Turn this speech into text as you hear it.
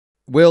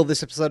Will,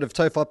 this episode of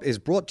TOEFOP is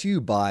brought to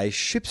you by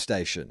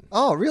ShipStation.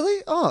 Oh,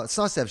 really? Oh, it's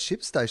nice to have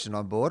ShipStation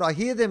on board. I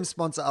hear them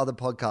sponsor other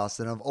podcasts,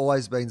 and I've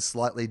always been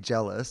slightly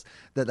jealous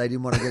that they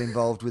didn't want to get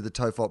involved with the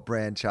TOEFOP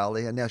brand,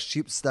 Charlie. And now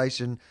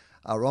ShipStation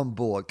are on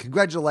board.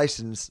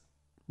 Congratulations.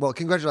 Well,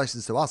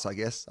 congratulations to us, I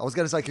guess. I was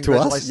going to say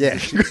congratulations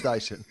to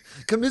ShipStation.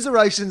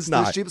 Commiserations to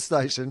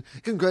ShipStation.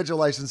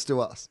 Congratulations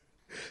to us.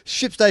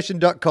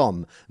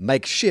 ShipStation.com.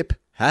 Make ship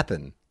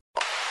happen.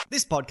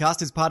 This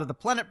podcast is part of the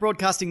Planet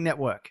Broadcasting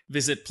Network.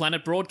 Visit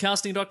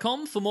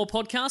planetbroadcasting.com for more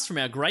podcasts from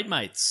our great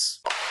mates.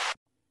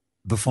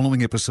 The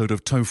following episode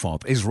of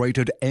TOEFOP is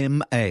rated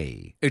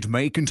MA. It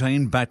may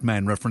contain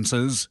Batman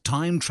references,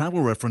 time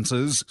travel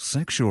references,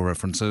 sexual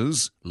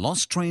references,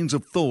 lost trains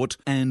of thought,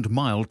 and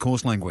mild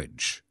coarse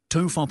language.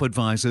 TOEFOP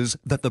advises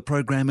that the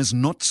program is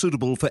not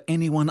suitable for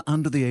anyone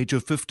under the age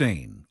of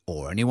 15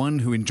 or anyone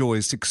who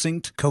enjoys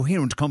succinct,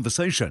 coherent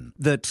conversation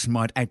that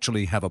might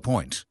actually have a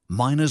point.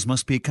 Minors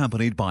must be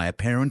accompanied by a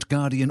parent,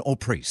 guardian, or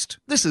priest.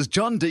 This is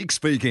John Deek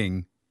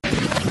speaking.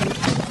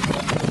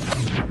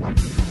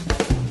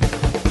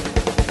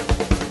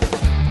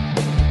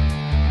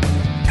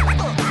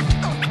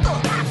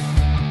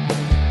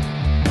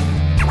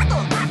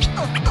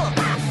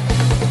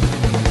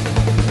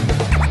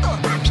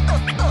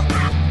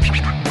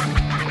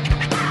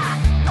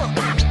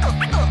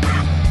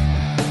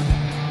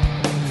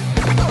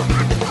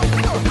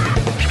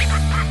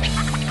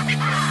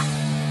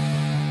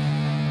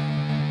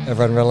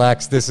 Everyone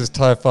relax. This is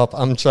TOEFOP.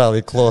 I'm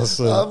Charlie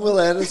Clausen. I'm Will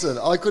Anderson.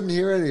 I couldn't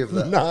hear any of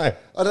that. No.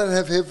 I don't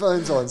have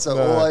headphones on, so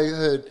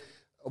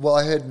all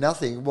I heard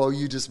nothing while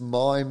you just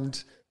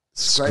mimed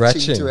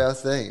scratching to our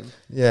theme.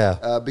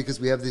 Yeah.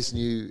 Because we have this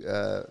new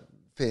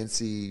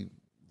fancy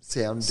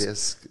sound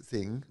desk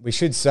thing. We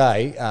should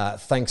say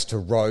thanks to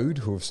Rode,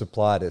 who have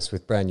supplied us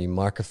with brand new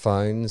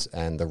microphones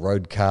and the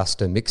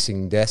Rodecaster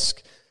mixing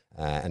desk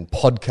and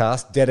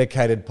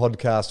dedicated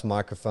podcast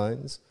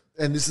microphones.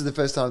 And this is the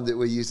first time that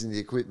we're using the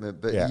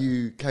equipment, but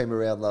you came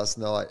around last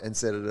night and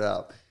set it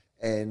up.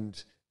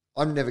 And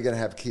I'm never going to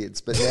have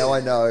kids, but now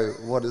I know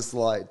what it's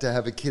like to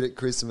have a kid at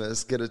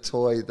Christmas get a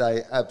toy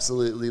they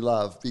absolutely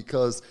love.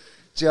 Because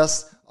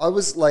I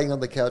was laying on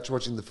the couch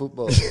watching the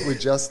football with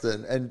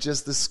Justin, and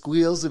just the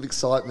squeals of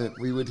excitement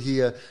we would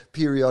hear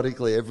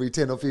periodically every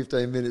 10 or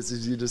 15 minutes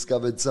as you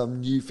discovered some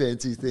new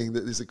fancy thing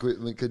that this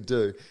equipment could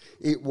do.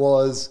 It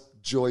was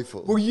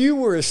joyful. Well, you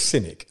were a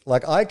cynic.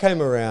 Like, I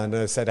came around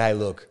and I said, hey,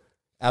 look,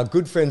 our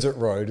good friends at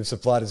Rode have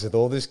supplied us with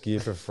all this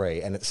gear for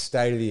free, and it's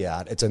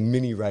state-of-the-art. It's a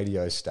mini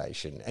radio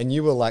station. And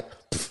you were like,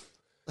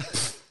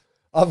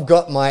 I've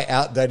got my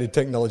outdated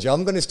technology.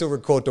 I'm going to still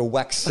record to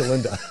wax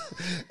cylinder.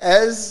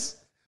 As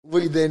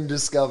we then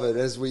discovered,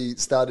 as we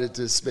started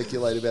to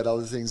speculate about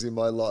other things in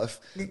my life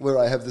where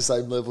I have the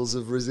same levels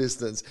of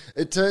resistance,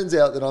 it turns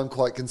out that I'm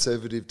quite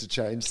conservative to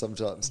change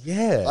sometimes.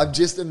 Yeah. I'm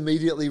just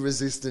immediately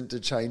resistant to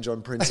change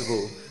on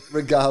principle,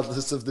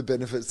 regardless of the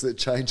benefits that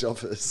change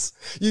offers.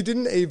 You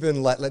didn't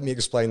even let me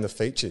explain the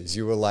features.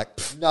 You were like,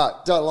 no,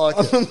 don't like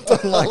it.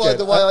 don't like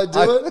the way I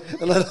do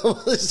it, and I don't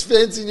want this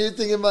fancy new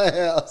thing in my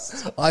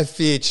house. I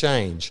fear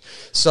change.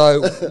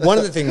 So one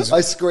of the things...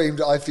 I screamed,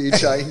 I fear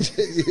change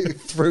at you.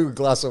 Threw a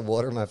glass of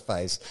water in my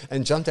face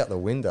and jumped out the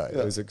window.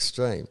 It was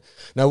extreme.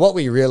 Now, what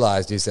we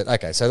realized is that,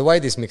 okay, so the way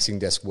this mixing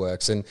desk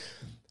works, and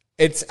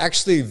it's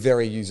actually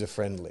very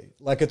user-friendly.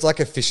 Like, it's like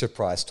a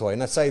Fisher-Price toy.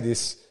 And I say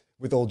this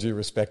with all due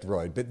respect,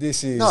 Rode, but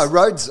this is... No,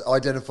 Rode's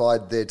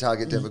identified their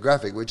target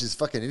demographic, which is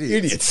fucking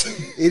idiots.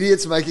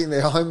 Idiots making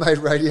their homemade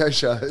radio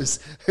shows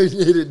who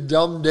need it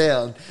dumbed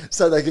down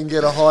so they can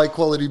get a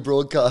high-quality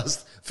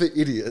broadcast for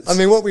idiots. I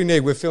mean, what we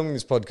need, we're filming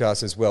this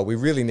podcast as well. We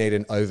really need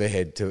an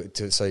overhead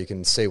to so you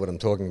can see what I'm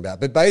talking about.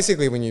 But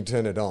basically, when you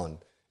turn it on,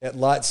 it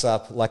lights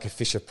up like a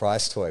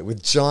Fisher-Price toy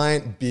with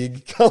giant,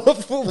 big,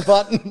 colourful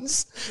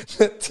buttons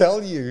that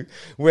tell you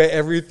where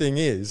everything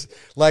is.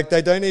 Like,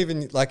 they don't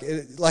even, like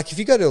if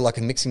you go to like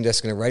a mixing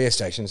desk in a radio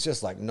station, it's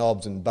just like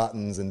knobs and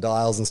buttons and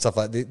dials and stuff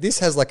like that. This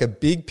has like a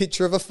big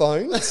picture of a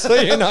phone. So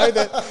you know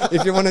that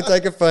if you want to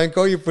take a phone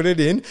call, you put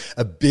it in,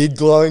 a big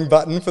glowing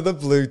button for the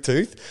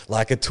Bluetooth,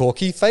 like a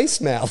talkie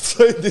face mouth.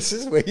 So this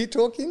is where you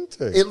talk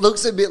into. It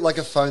looks a bit like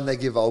a phone they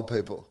give old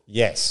people.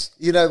 Yes.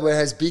 You know, where it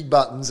has big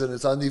buttons and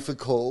it's only for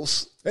calls.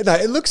 No,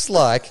 it looks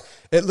like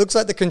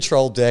the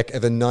control deck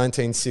of a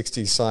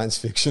 1960s science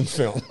fiction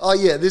film. Oh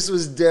yeah, this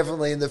was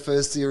definitely in the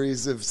first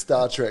series of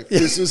Star Trek.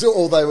 This was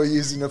all they were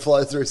using to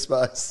fly through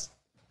space.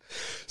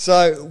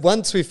 So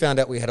once we found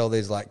out we had all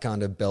these like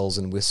kind of bells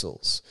and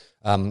whistles,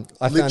 I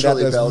found out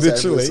there's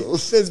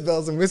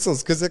bells and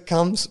whistles because it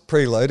comes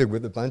preloaded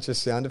with a bunch of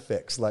sound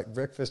effects, like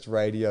breakfast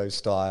radio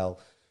style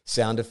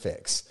sound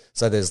effects.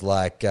 So there's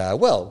like,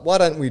 why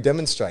don't we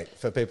demonstrate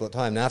for people at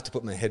home? Now I have to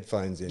put my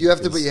headphones in. You have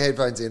to put your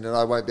headphones in and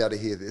I won't be able to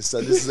hear this. So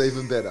this is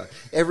even better.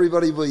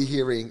 Everybody will be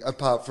hearing,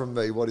 apart from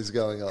me, what is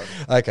going on.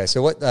 Okay,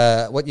 so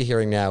what you're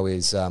hearing now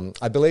is,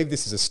 I believe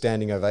this is a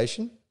standing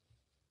ovation.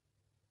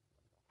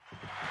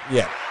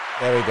 Yeah,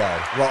 there we go.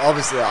 Well,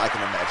 obviously I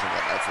can imagine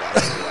what that's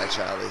like anyway,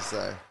 Charlie.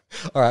 So,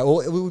 all right,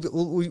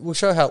 well, we'll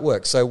show how it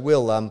works. So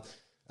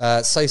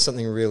Say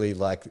something really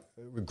like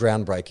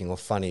groundbreaking or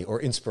funny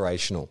or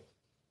inspirational.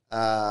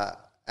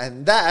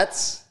 And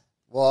that's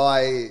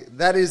why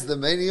that is the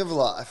meaning of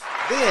life.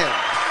 The end.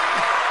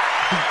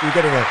 You're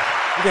getting a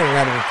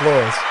round of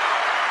applause.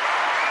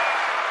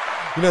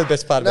 You know the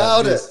best part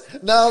about Nailed this?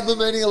 it. Nailed the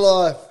meaning of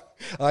life.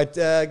 All right,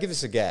 give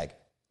us a gag.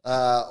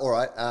 All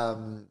right.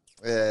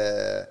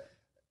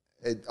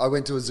 I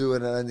went to a zoo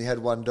and I only had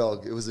one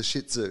dog. It was a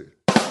Shih Tzu.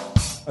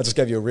 I just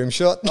gave you a rim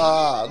shot.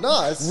 Ah,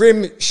 nice.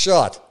 Rim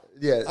shot.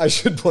 Yeah. I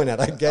should point out,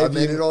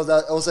 It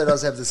also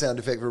does have the sound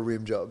effect for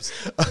rim jobs.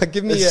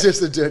 give me It's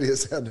just the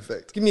dirtiest sound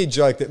effect. give me a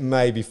joke that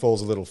maybe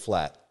falls a little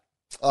flat.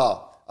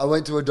 Oh, I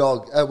went to a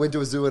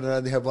zoo and I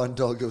only had one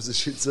dog. It was a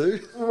Shih Tzu.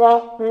 I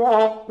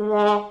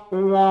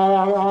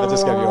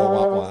just gave you a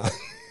wah-wah.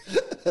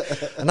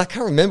 And I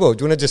can't remember.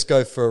 Do you want to just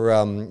go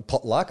for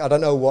potluck? I don't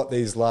know what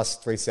these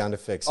last 3 sound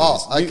effects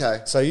is.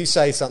 Okay. So you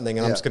say something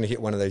and I'm Yeah. just going to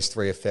hit one of these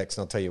 3 effects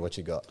and I'll tell you what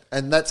you got.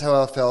 And that's how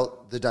I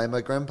felt the day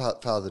my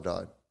grandfather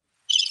died.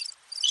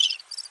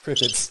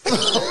 Crickets.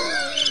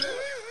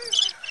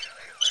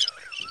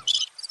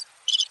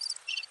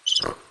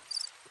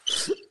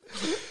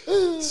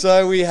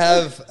 So we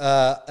have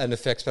an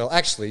effects panel.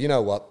 Actually, you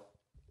know what?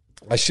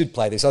 I should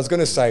play this. I was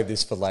going to save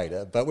this for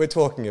later, but we're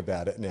talking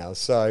about it now.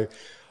 So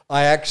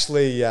I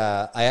actually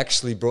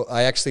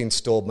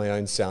installed my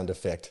own sound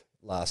effect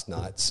last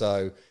night.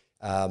 So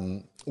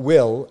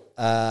Will,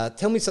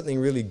 tell me something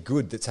really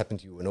good that's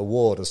happened to you, an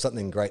award or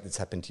something great that's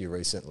happened to you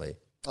recently.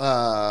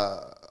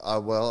 I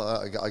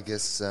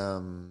guess.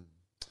 You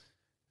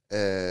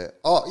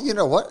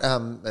know what?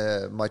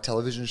 My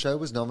television show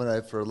was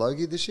nominated for a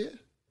Logie this year.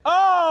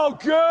 Oh,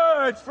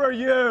 good for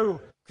you.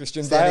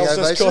 Christian Standing Bale's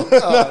just ovation?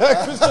 called.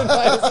 No, Christian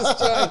Bale's just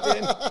joined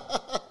in.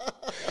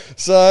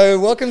 So,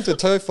 welcome to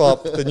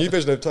TOEFOP, the new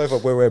version of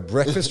TOEFOP, where we're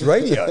breakfast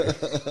radio.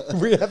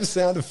 We have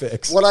sound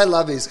effects. What I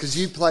love is because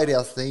you played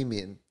our theme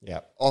in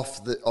Yep.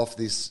 off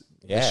this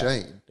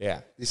machine,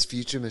 this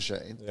future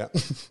machine. Yeah.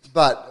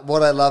 But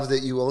what I love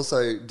that you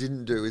also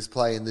didn't do is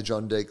play in the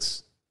John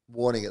Deeks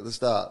warning at the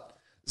start.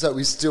 So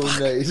we still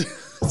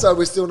so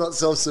we're still not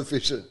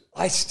self-sufficient.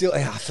 I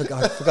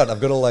forgot.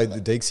 I've got to load the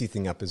Deeksy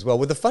thing up as well.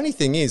 Well, the funny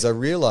thing is, I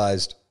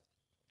realised,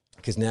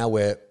 because now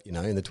we're,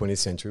 in the 20th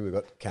century, we've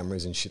got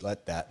cameras and shit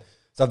like that.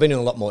 So I've been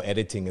doing a lot more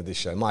editing of this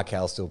show. Mike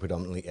Howell still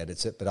predominantly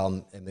edits it, but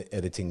I'm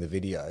editing the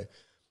video.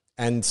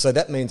 And so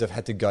that means I've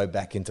had to go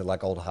back into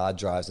like old hard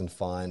drives and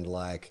find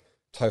like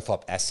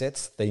TOEFOP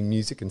assets, theme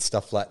music and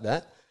stuff like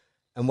that.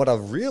 And what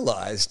I've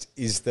realised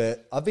is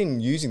that I've been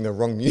using the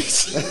wrong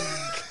music.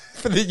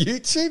 For the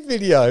YouTube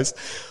videos.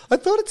 I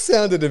thought it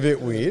sounded a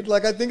bit weird.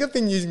 Like, I think I've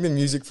been using the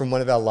music from one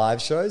of our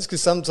live shows,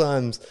 because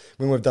sometimes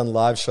when we've done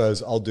live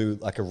shows, I'll do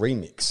like a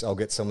remix. I'll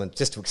get someone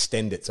just to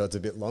extend it so it's a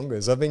bit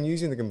longer. So I've been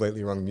using the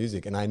completely wrong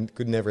music and I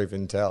could never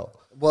even tell.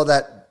 Well,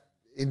 that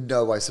in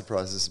no way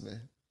surprises me.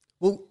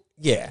 Well,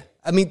 yeah.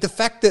 I mean, the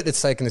fact that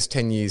it's taken us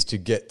 10 years to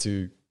get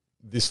to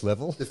this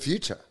level. The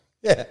future.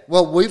 Yeah.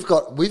 Well, we've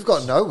got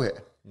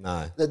nowhere.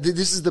 No.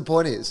 This is the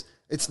point is,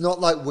 it's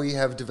not like we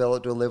have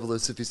developed a level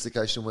of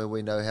sophistication where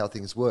we know how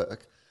things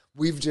work.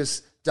 We've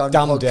just done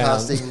Dumbed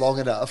podcasting down. long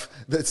enough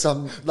that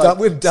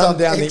We've dumbed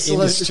down the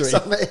industry.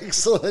 Some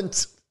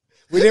excellent.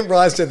 We didn't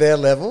rise to their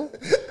level.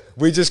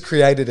 We just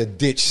created a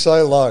ditch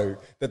so low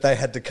that they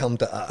had to come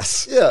to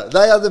us. Yeah,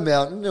 they are the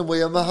mountain and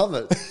we are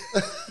Muhammad.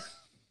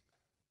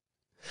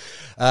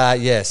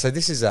 So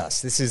this is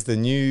us. This is the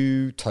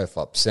new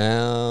TOEFOP.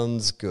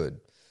 Sounds good.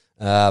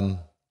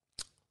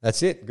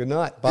 That's it. Good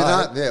night. Bye. Good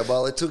night. Yeah,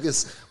 well, it took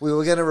us. We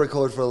were going to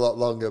record for a lot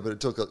longer, but it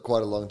took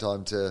quite a long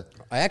time to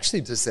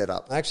set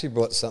up. I actually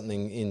brought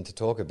something in to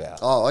talk about.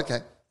 Oh, okay.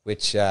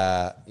 Which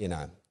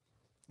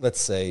let's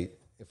see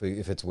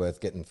if it's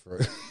worth getting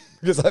through,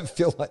 because I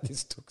feel like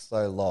this took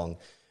so long,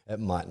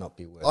 it might not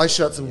be worth. I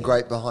shot some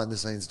great behind the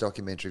scenes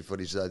documentary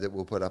footage though that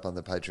we'll put up on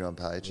the Patreon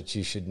page, which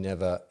you should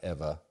never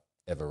ever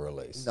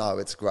release. No,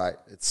 it's great.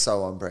 It's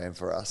so on brand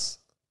for us.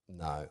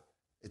 No.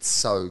 It's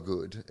so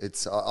good.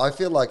 I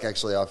feel like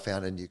actually I've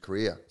found a new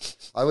career.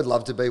 I would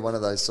love to be one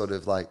of those sort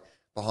of like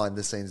behind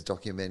the scenes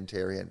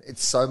documentarian.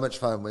 It's so much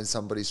fun when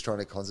somebody's trying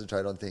to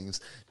concentrate on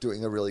things,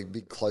 doing a really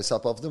big close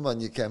up of them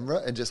on your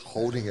camera and just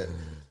holding it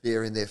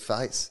there in their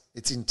face.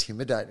 It's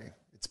intimidating.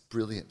 It's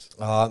brilliant.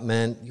 Oh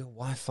man, your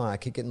Wi-Fi. I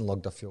keep getting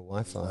logged off your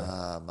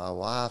Wi-Fi. My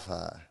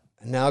Wi-Fi.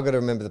 And now I've got to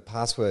remember the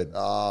password.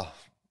 Oh,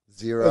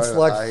 0. It's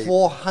like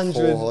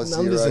 400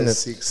 numbers in it.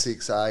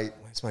 668.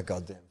 Where's my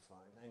goddamn phone?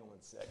 Hang on one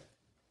sec.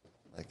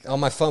 Okay. Oh,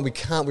 my phone.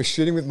 We're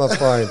shooting with my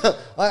phone.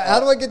 How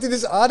do I get to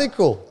this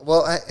article?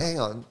 Well, hang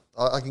on.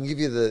 I can give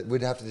you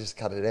we'd have to just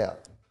cut it out.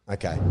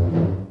 Okay.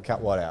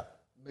 Cut what out?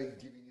 Me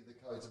giving you the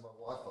code to my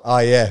Wi-Fi. Oh,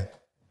 yeah.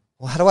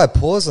 Well, how do I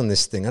pause on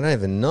this thing? I don't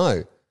even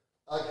know.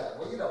 Okay,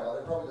 well, you know what?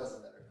 It probably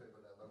doesn't matter if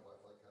people know my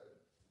Wi-Fi code.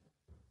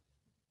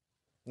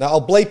 No,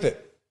 I'll bleep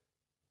it.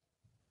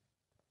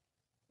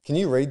 Can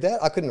you read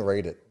that? I couldn't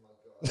read it. Oh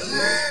my God.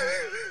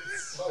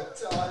 It's so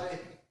tiny.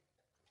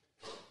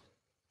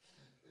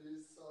 It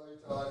is so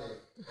tiny.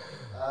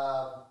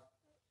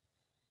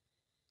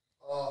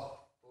 Oh,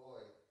 boy.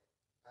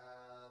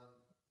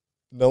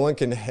 No one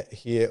can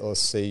hear or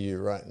see you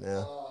right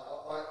now.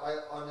 I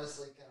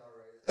honestly cannot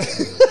read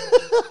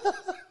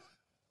it.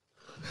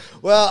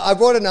 Well, I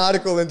brought an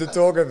article in to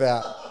talk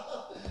about,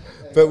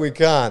 but we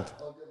can't.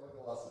 I'll get my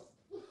glasses.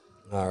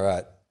 All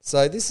right.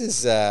 So this is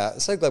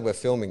so glad we're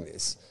filming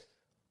this.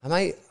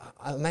 I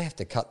may have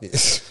to cut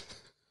this.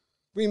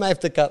 We may have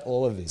to cut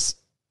all of this.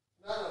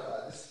 No,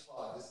 this is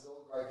fine. This is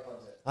all great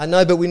content. I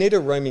know, but we need a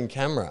roaming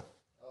camera.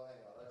 Oh, hang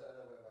on. I don't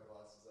know where my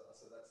glasses are,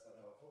 so that's not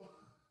helpful.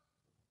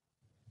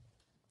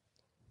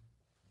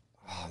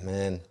 Oh,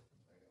 man.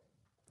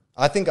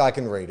 I think I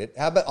can read it.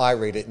 How about I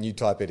read it and you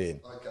type it in?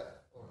 Okay.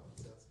 All right.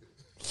 Sounds good.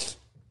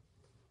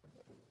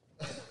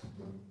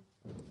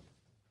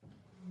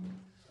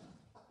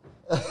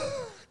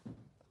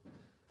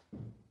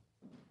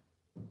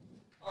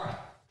 All right.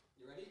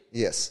 You ready?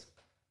 Yes.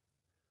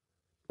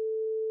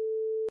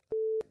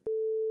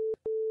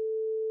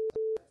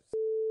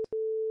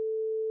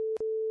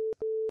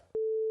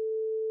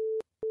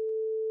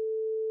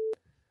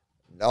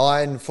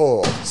 Nine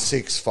 4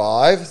 6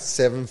 5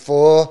 7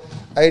 4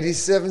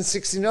 87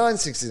 69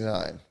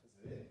 69.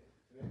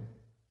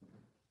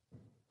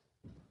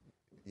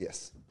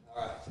 Yes.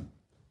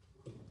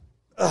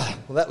 Well,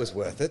 that was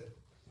worth it.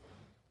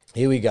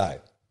 Here we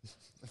go.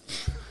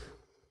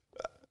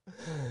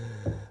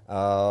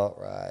 All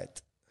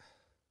right.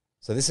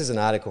 So this is an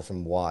article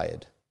from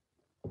Wired.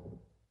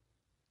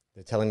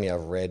 They're telling me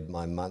I've read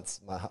my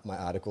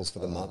articles for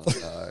the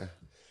month. No.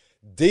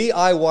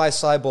 DIY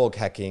cyborg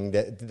hacking.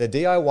 The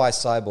DIY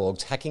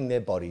cyborgs hacking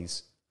their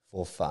bodies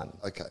for fun.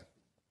 Okay.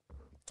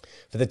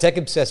 For the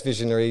tech-obsessed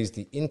visionaries,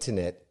 the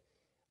Internet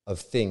of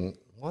Things...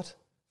 What?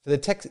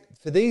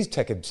 For these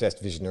tech-obsessed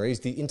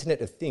visionaries, the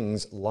Internet of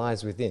Things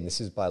lies within.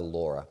 This is by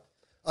Laura.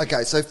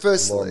 Okay, so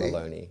firstly, Laura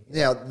Maloney.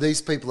 Now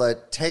these people are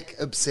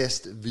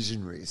tech-obsessed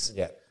visionaries.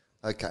 Yeah.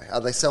 Okay, are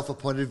they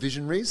self-appointed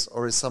visionaries,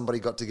 or has somebody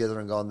got together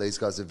and gone, these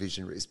guys are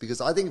visionaries? Because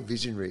I think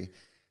visionary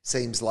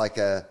seems like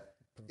there's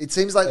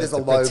a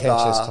low pretentious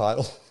bar.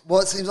 title.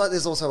 Well, it seems like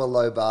there's also a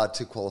low bar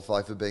to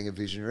qualify for being a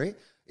visionary.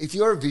 If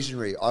you're a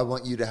visionary, I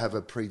want you to have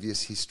a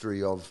previous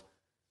history of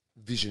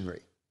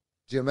visionary.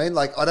 Do you know what I mean?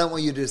 Like, I don't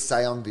want you to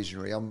say I'm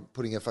visionary. I'm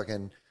putting a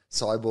fucking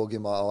cyborg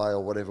in my eye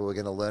or whatever we're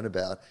going to learn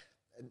about.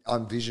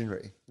 I'm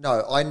visionary.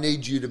 No, I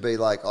need you to be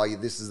like, oh,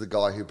 this is the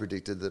guy who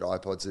predicted that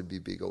iPods would be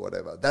big or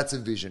whatever. That's a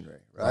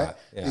visionary, right?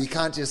 Yeah. But you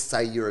can't just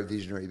say you're a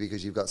visionary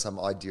because you've got some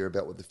idea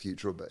about what the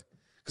future will be.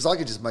 Because I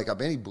could just make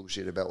up any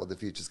bullshit about what the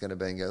future's going to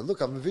be and go,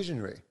 look, I'm a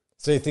visionary.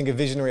 So you think a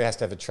visionary has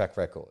to have a track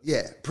record?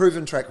 Yeah,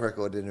 proven track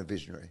record in a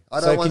visionary. I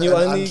So don't want can you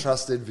an only-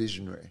 untrusted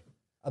visionary.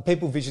 Are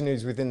people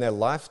visionaries within their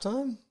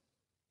lifetime?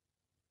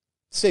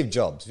 Steve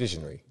Jobs,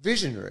 visionary.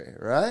 Visionary,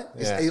 right?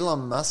 Yeah. Is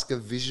Elon Musk a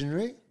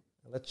visionary?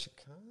 Electric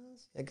cars?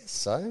 I guess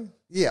so.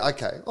 Yeah,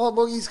 okay. Oh,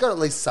 well, he's got at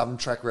least some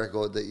track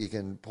record that you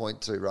can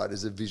point to, right,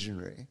 as a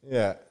visionary.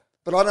 Yeah.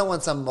 But I don't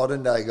want some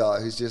modern day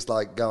guy who's just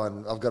like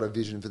going, I've got a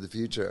vision for the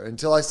future.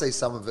 Until I see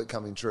some of it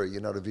coming true,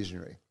 you're not a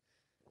visionary.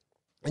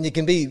 And you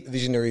can be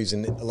visionaries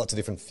in lots of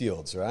different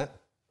fields, right?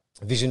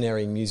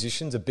 Visionary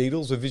musicians. The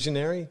Beatles were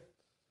visionary.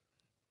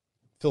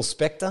 Phil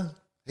Spector.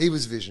 He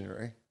was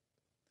visionary.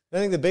 I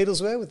think the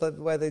Beatles were with the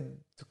way they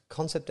took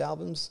concept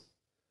albums.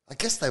 I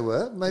guess they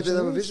were. Maybe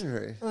they were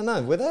visionary. I don't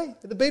know. Were they?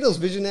 Were the Beatles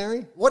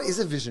visionary? What is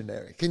a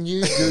visionary? Can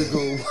you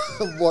Google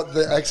what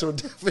the actual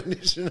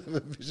definition of a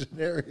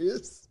visionary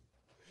is?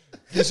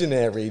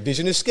 Visionary.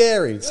 Vision is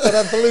scary. Start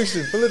up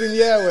pollution. Polluting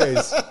the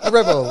airways. A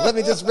rebel. Let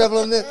me just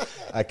revel in it.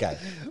 Okay.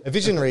 A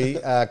visionary,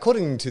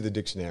 according to the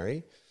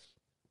dictionary,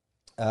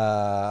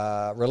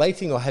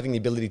 relating or having the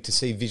ability to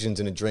see visions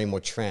in a dream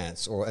or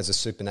trance or as a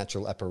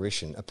supernatural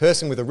apparition. A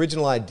person with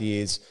original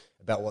ideas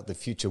about what the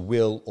future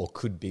will or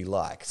could be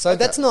like. So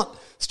that's not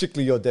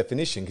strictly your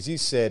definition, because you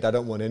said, I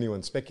don't want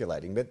anyone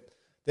speculating, but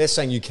they're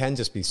saying you can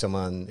just be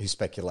someone who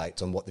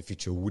speculates on what the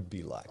future would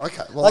be like.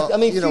 Okay, well, like, I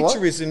mean, you know what?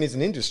 futurism is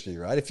an industry,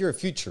 right? If you're a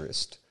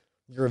futurist,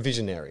 you're a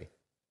visionary.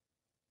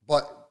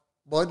 But,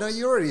 well, no,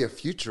 you're already a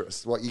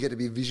futurist. What, you get to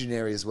be a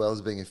visionary as well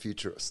as being a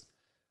futurist?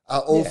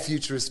 Are all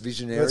futurists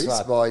visionaries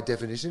That's right. by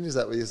definition? Is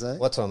that what you're saying?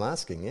 That's what I'm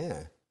asking,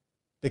 yeah.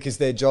 Because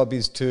their job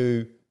is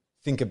to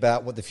think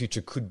about what the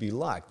future could be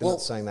like. They're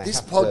not saying they this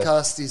have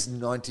podcast is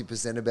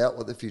 90% about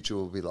what the future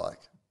will be like.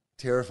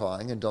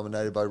 Terrifying and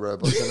dominated by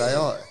robots and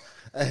AI.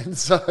 And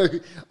so,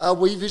 are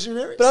we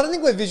visionaries? But I don't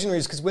think we're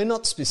visionaries because we're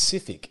not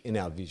specific in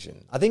our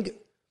vision. I think,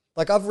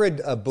 like, I've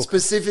read a book.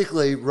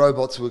 Specifically,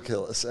 robots will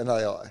kill us and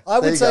AI. I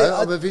would say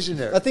I'm a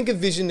visionary. I think a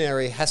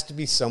visionary has to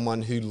be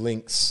someone who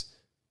links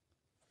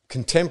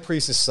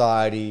contemporary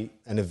society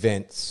and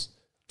events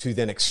to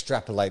then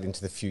extrapolate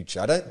into the future.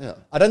 I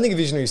don't think a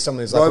visionary is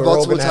someone who's like,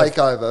 Robots will take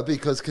over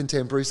because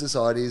contemporary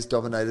society is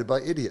dominated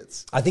by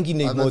idiots. I think you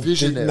need I'm more a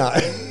visionary. No,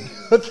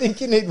 I think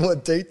you need more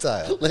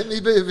detail. Let me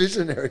be a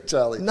visionary,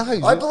 Charlie. No,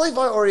 I believe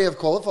I already have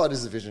qualified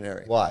as a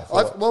visionary. Why?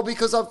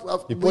 Because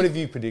What have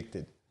you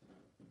predicted?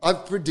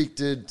 I've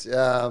predicted.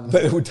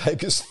 That it would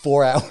take us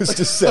 4 hours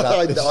to set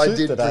up this I shoot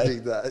did today.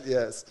 predict that.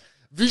 Yes,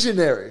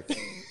 visionary.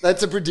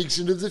 That's a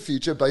prediction of the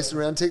future based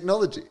around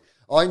technology.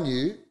 I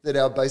knew that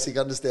our basic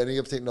understanding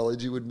of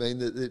technology would mean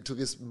that it took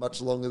us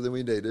much longer than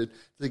we needed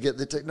to get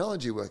the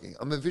technology working.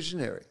 I'm a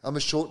visionary. I'm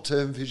a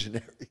short-term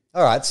visionary.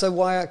 All right, so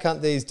why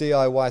can't these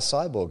DIY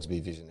cyborgs be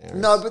visionaries?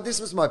 No, but this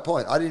was my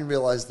point. I didn't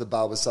realize the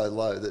bar was so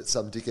low that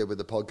some dickhead with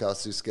a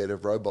podcast who's scared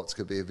of robots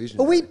could be a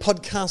visionary. Are we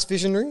podcast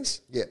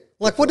visionaries? Yeah.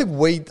 Like, what did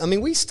we? I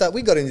mean, we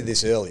got into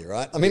this early,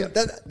 right? I mean,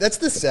 that's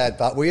the sad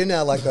part. We are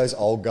now like those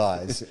old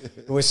guys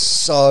who are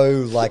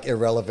so like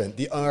irrelevant.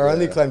 Our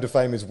only claim to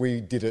fame is we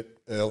did it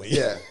early.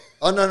 Yeah.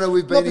 Oh, no,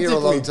 we've been Not here a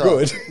long time.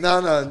 particularly good.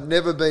 No,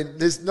 never been.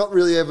 There's not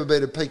really ever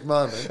been a peak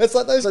moment. It's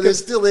like those. But they're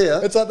still here.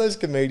 It's like those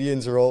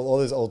comedians or all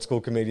those old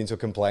school comedians who are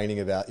complaining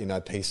about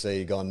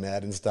PC gone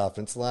mad and stuff.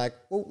 And it's like,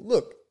 well,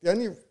 look, the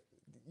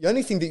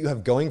only thing that you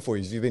have going for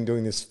you is you've been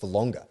doing this for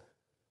longer.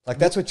 Like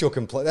that's what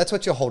that's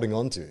what you're holding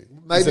on to.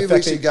 Maybe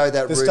we should go that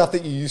route. The stuff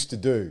that you used to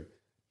do.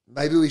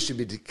 Maybe we should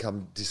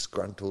become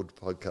disgruntled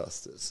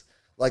podcasters.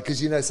 Like,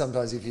 because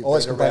sometimes if you've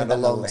Always been around a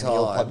long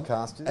millennial time,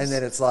 podcasters. and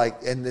then it's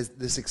like, and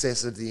the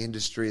success of the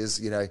industry has,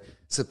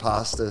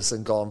 surpassed us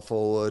and gone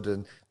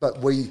forward. But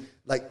we,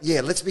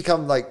 let's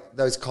become like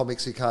those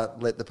comics who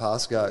can't let the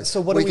past go.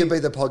 So we could be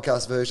the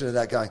podcast version of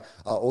that going,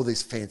 all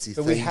these fancy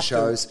theme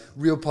shows.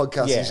 Real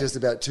podcasting is just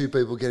about two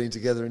people getting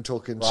together and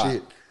talking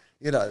shit.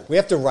 We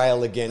have to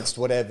rail against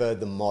whatever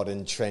the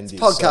modern trend is.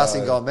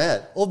 Podcasting gone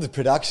mad. All the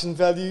production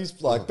values,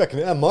 back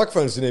in our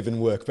microphones didn't even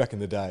work back in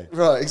the day.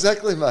 Right,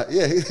 exactly, mate.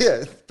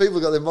 Yeah.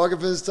 People got their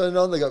microphones turned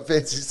on. They got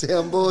fancy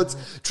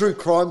soundboards. True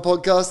crime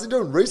podcasts. They're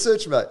doing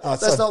research, mate.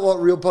 That's not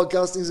what real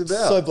podcasting is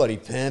about. So bloody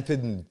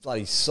pampered and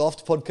bloody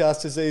soft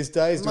podcasters these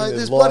days. Mate,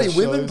 there's bloody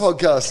women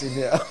podcasting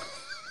now.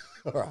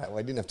 All right, well,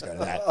 I didn't have to go to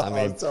that. I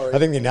mean, I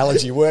think the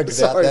analogy worked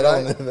without that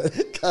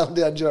on. Calm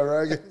down, Joe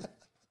Rogan.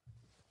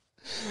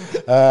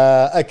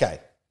 Okay.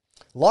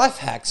 Life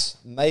hacks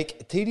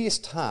make tedious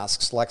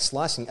tasks like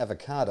slicing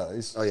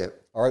avocados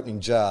or opening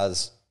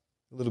jars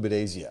a little bit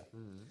easier.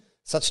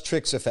 Such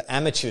tricks are for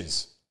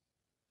amateurs.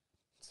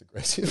 It's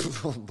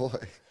aggressive. Oh, boy.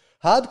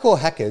 Hardcore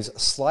hackers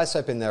slice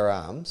open their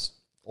arms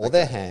or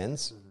their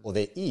hands or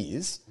their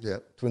ears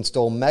to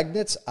install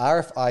magnets,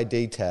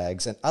 RFID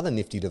tags and other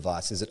nifty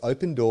devices that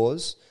open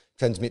doors,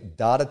 transmit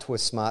data to a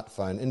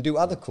smartphone and do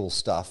other cool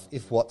stuff,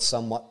 if what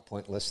somewhat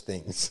pointless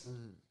things.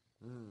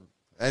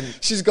 And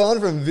she's gone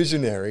from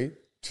visionary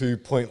to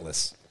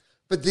pointless.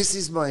 But this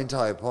is my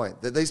entire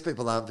point, that these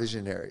people aren't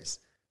visionaries.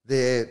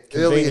 They're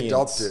early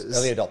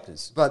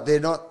adopters. But they're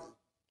not,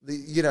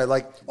 these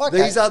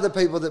are the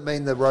people that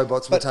mean the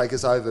robots will take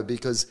us over,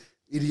 because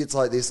idiots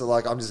like this are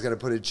like, I'm just going to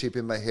put a chip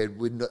in my head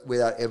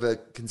without ever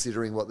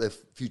considering what the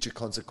future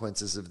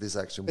consequences of this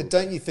action will be. But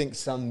don't you think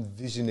some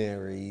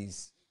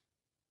visionaries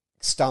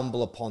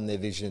stumble upon their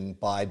vision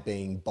by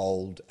being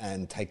bold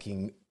and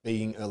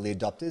being early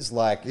adopters?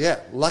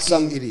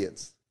 Lucky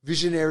idiots.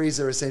 Visionaries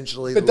are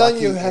essentially But don't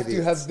you have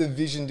to have the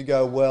vision to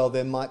go, well,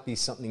 there might be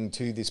something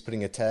to this,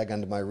 putting a tag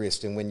under my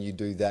wrist, and when you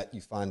do that,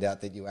 you find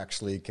out that you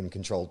actually can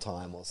control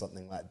time or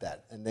something like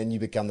that. And then you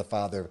become the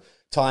father of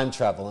time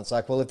travel. And it's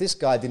like, well, if this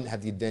guy didn't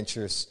have the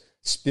adventurous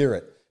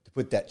spirit to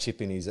put that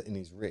chip in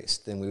his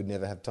wrist, then we would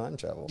never have time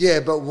travel. Yeah,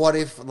 but what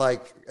if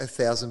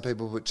 1,000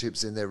 people put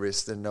chips in their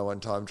wrist and no one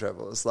time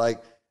travels?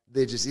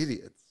 They're just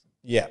idiots.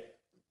 Yeah.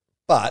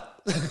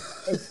 But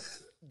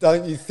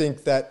don't you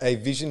think that a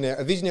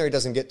visionary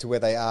doesn't get to where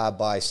they are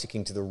by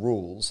sticking to the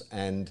rules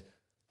and,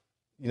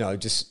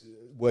 just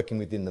working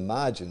within the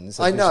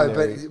margins? I know,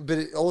 but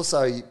it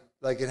also,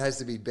 it has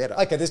to be better.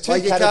 Okay, there's two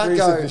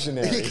categories of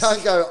visionaries. You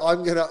can't go,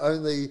 I'm going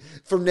to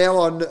from now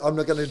on, I'm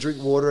not going to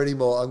drink water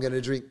anymore. I'm going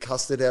to drink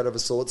custard out of a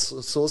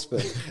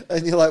saucepan.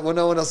 And you're like, well,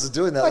 no one else is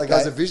doing that. That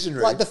guy's a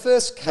visionary. Like the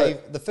first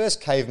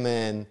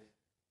caveman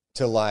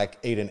to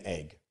eat an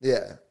egg.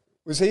 Yeah.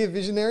 Was he a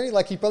visionary?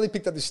 He probably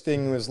picked up this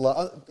thing and was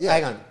like,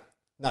 hang on.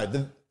 No,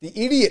 the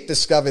idiot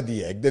discovered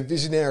the egg. The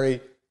visionary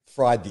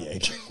fried the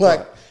egg.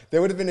 There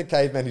would have been a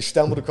caveman who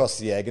stumbled across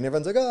the egg and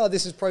everyone's like, oh,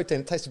 this is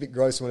protein. It tastes a bit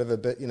gross and whatever,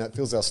 but, it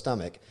fills our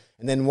stomach.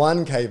 And then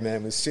one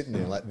caveman was sitting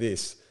there like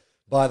this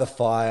by the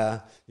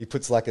fire. He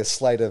puts a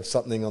slate of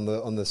something on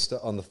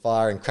the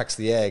fire and cracks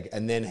the egg.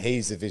 And then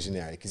he's a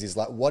visionary because he's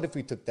like, what if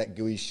we took that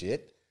gooey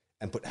shit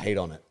and put heat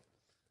on it?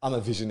 I'm a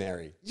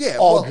visionary. Yeah.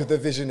 The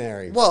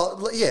visionary.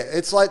 Well, yeah,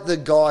 it's like the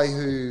guy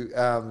who,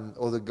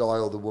 or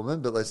the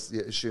woman, but let's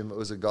assume it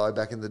was a guy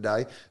back in the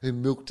day who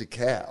milked a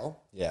cow.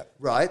 Yeah.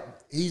 Right?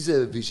 He's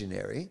a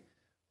visionary.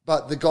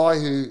 But the guy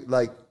who,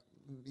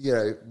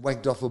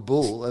 wanked off a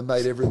bull and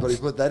made everybody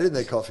put that in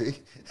their coffee,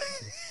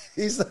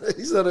 he's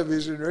not a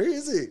visionary,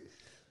 is he?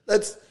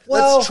 That's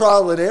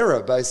trial and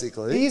error,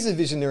 basically. He is a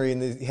visionary,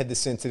 and he had the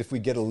sense that if we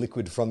get a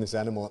liquid from this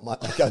animal, it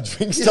might make our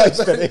drinks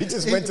taste better. He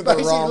just went to the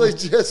wrong... He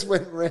basically just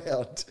went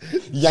round.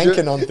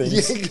 Yanking on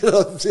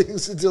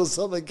things until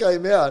something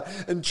came out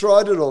and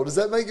tried it all. Does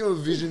that make you a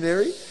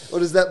visionary, or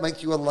does that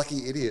make you a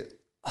lucky idiot?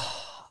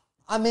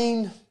 I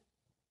mean,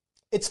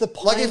 It's the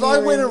Like if I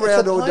went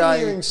around all day,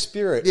 pioneering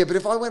spirit. Yeah, but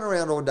if I went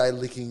around all day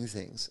licking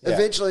things,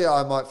 eventually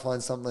I might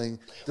find something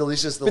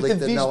delicious to lick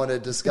that no one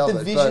had discovered.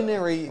 The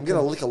visionary, I'm going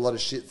to lick a lot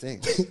of shit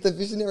things. The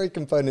visionary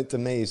component to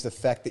me is the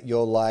fact that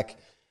you're like,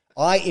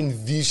 I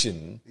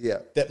envision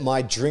that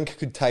my drink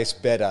could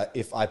taste better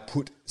if I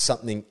put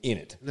something in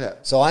it. Yeah.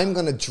 So I'm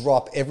going to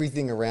drop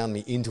everything around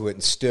me into it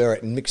and stir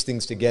it and mix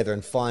things together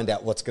and find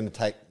out what's going to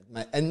take.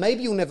 And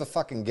maybe you'll never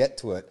fucking get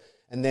to it.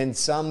 And then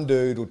some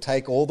dude will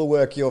take all the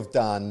work you've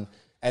done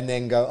and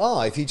then go,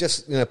 oh, if you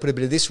just put a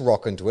bit of this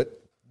rock into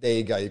it, there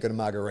you go, you've got a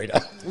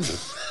margarita.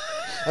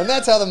 And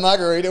that's how the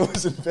margarita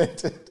was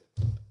invented.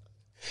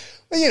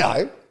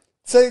 But,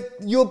 so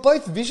you're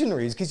both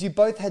visionaries because you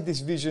both had this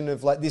vision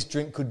of like this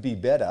drink could be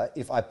better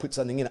if I put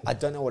something in it. I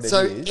don't know what it is.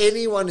 So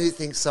anyone who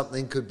thinks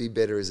something could be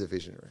better is a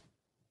visionary.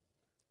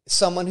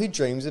 Someone who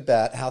dreams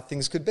about how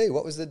things could be.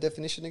 What was the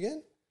definition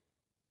again?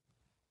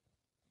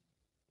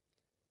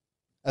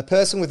 A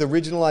person with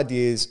original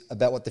ideas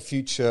about what the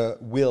future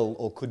will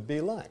or could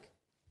be like.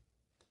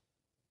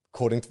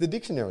 According to the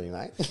dictionary,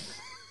 mate.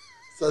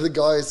 So the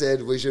guy who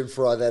said we should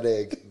fry that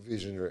egg,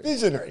 visionary.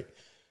 Visionary.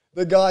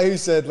 The guy who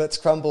said, let's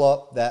crumble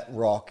up that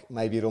rock,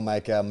 maybe it'll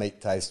make our meat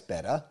taste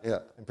better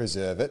and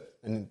preserve it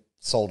and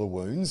solder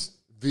wounds.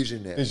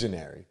 Visionary.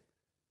 Visionary.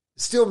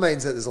 Still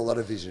means that there's a lot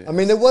of vision. I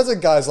mean, there was a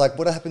guy who's like,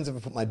 what happens if I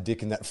put my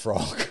dick in that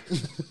frog?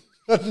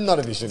 Not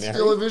a visionary.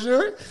 Still a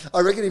visionary?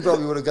 I reckon he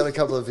probably would have got a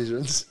couple of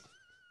visions.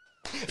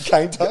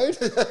 Cane toad?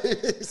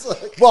 He's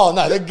like, well,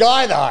 no, the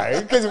guy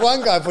though, because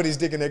one guy put his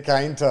dick in a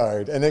cane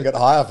toad and then got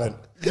high of it.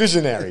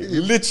 Visionary,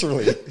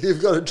 literally.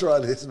 You've got to try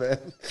this, man.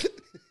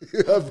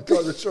 You have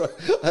got to try.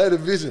 I had a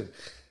vision.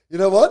 You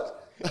know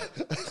what?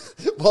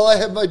 While I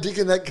had my dick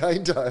in that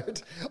cane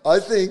toad, I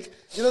think,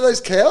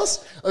 those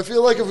cows? I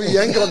feel like if we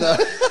yank on that,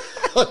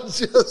 I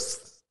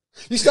just...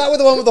 You start with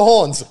the one with the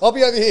horns. I'll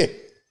be over here.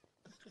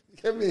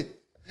 Get me...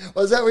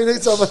 Or is that we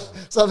need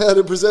somehow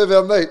to preserve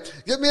our meat?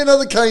 Get me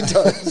another cane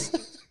toad.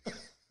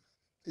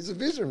 He's a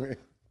visionary.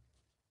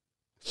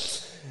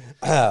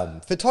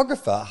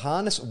 Photographer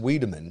Hannes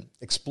Wiedemann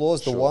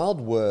explores the wild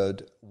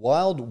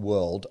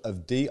world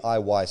of DIY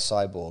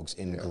cyborgs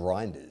in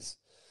grinders.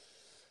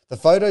 The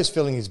photos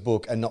filling his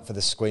book are not for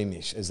the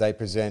squeamish, as they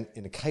present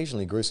in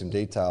occasionally gruesome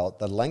detail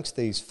the lengths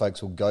these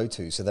folks will go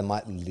to so they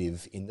might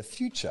live in the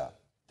future.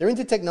 They're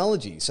into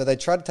technology, so they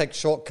try to take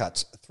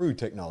shortcuts through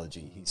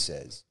technology, he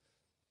says.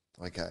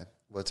 Okay.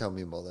 Well, tell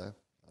me more, though.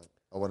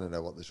 I want to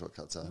know what the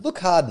shortcuts are. Look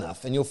hard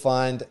enough and you'll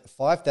find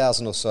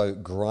 5,000 or so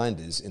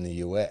grinders in the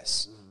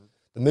US.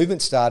 The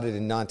movement started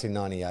in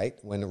 1998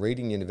 when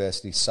Reading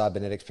University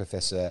cybernetics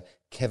professor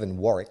Kevin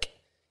Warwick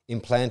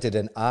implanted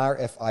an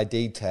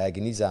RFID tag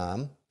in his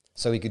arm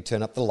so he could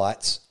turn up the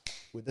lights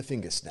with a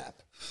finger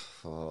snap.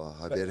 Oh,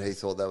 I bet he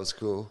thought that was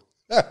cool.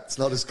 It's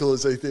not as cool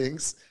as he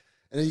thinks.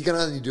 And you can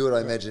only do it,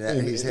 I imagine, at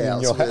his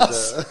house. In your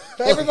house.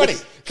 Everybody,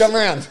 come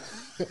around.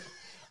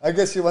 I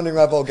guess you're wondering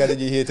why I've all gathered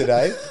you here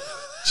today.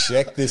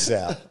 Check this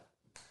out.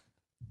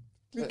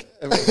 Yeah,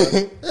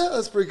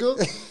 that's pretty cool.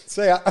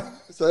 See ya.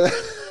 So,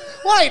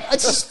 wait, I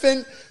just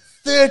spent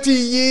 30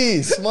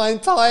 years, my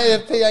entire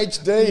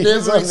PhD.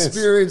 Never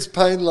experienced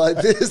pain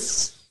like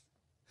this.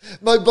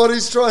 My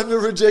body's trying to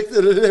reject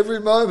it at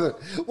every moment.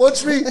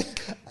 Watch me.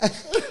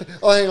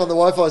 Oh, hang on, the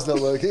Wi-Fi's not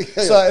working.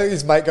 So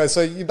his mate goes,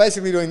 so you're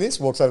basically doing this?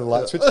 Walks over to the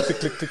light switch, click,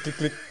 click, click, click,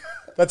 click.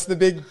 That's the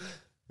big,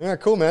 yeah,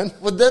 cool, man.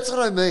 Well, that's what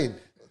I mean.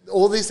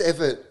 All this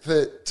effort,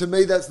 to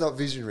me, that's not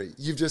visionary.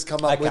 You've just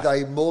come up with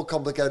a more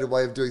complicated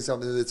way of doing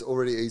something that's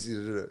already easy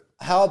to do.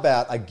 How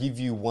about I give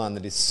you one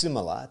that is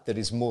similar, that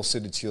is more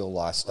suited to your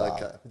lifestyle?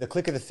 Okay. With the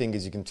click of the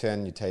fingers, you can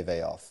turn your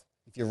TV off.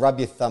 If you rub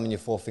your thumb and your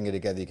forefinger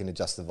together, you can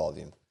adjust the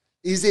volume.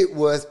 Is it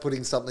worth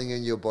putting something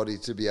in your body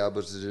to be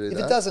able to do that?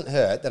 If it doesn't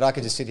hurt, that I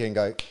could just sit here and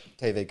go,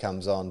 TV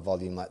comes on,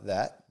 volume like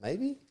that,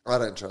 maybe? I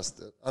don't trust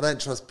it. I don't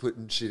trust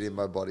putting shit in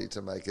my body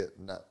to make it,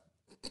 no.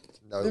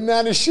 The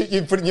amount of shit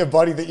you put in your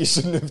body that you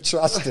shouldn't have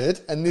trusted,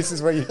 and this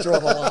is where you draw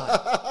the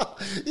line.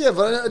 Yeah,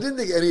 but I didn't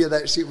think any of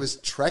that shit was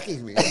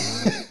tracking me.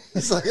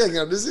 It's like, hang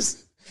on, does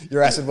this...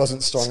 Your acid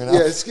wasn't strong enough.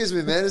 Yeah, excuse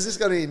me, man, has this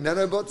got any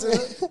nanobots in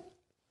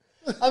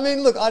it? I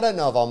mean, look, I don't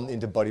know if I'm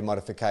into body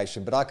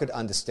modification, but I could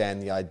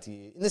understand the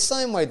idea. In the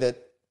same way that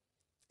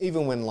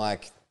even when,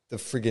 like, the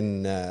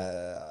friggin'...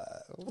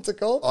 what's it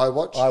called?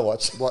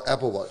 iWatch. What?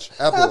 Apple Watch.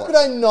 How could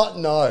I not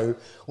know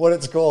what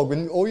it's called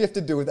when all you have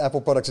to do with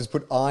Apple products is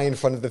put I in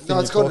front of the thing?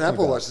 No, it's called an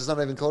Apple Watch. It's not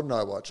even called an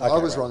iWatch. Okay, I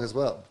was wrong as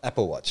well.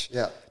 Apple Watch.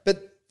 Yeah.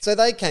 But so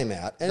they came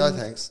out. And no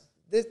thanks.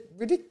 They're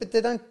ridiculous,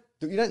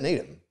 but you don't need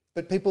them.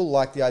 But people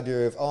like the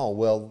idea of, oh,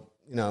 well,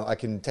 I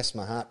can test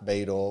my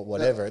heartbeat or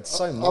whatever. It's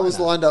so minor. I was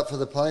lined up for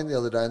the plane the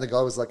other day and the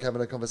guy was like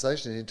having a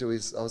conversation I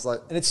was like...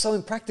 And it's so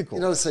impractical.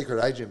 You're not a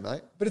secret agent,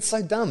 mate. But it's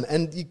so dumb.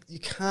 And you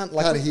can't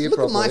hear look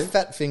properly. At my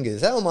fat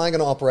fingers. How am I going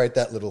to operate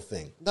that little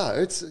thing?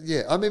 No,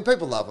 I mean,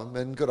 people love them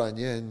and good on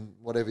you and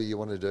whatever you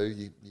want to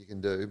do, you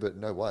can do, but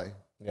no way.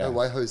 Yeah. No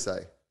way,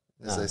 Jose,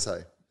 as they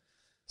say.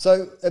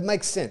 So it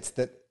makes sense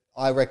that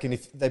I reckon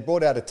if they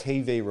brought out a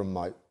TV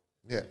remote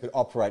Yeah. You could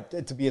operate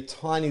to be a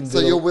tiny So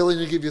little... you're willing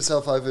to give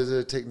yourself over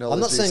to technology I'm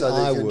not saying so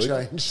that I you can would.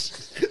 change,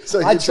 so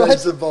you I can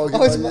change the I volume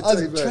was, on your I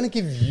was TV. trying to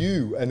give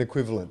you an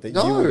equivalent. That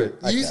No, you, would,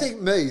 you okay.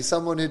 think me,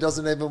 someone who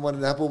doesn't even want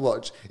an Apple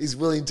Watch, is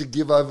willing to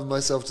give over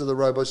myself to the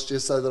robots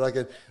just so that I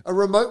can... A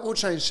remote will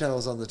change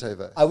channels on the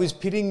TV. I was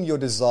pitting your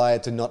desire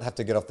to not have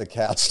to get off the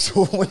couch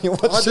to when you're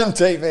watching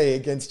TV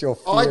against your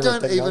fear I of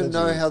don't technology. even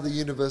know how the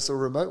universal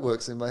remote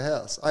works in my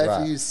house. I have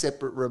Right. to use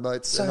separate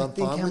remotes, So and I'm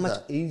think fine how with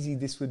much that. easy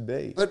this would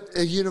be. But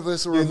a universal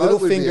Your remote little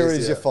would be finger is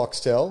easier. your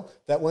Foxtel.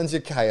 That one's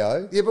your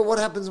KO. Yeah, but what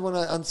happens when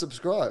I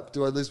unsubscribe?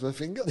 Do I lose my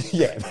finger?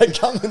 Yeah, they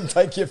come and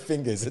take your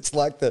fingers. It's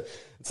like the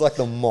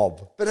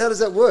mob. But how does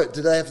that work?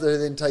 Do they have to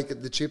then take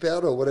the chip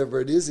out or whatever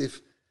it is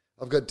if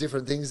I've got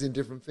different things in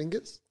different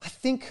fingers? I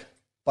think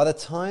by the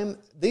time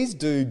these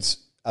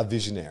dudes are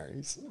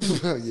visionaries,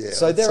 Yeah.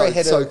 So they're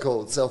ahead of-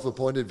 so-called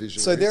self-appointed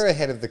visionaries. so they're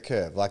ahead of the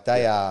curve. Like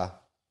they are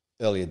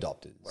early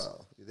adopters.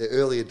 Well, they're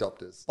early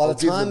adopters. By I'll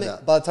the give time them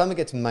that. by the time it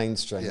gets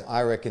mainstream, Yeah.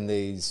 I reckon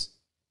these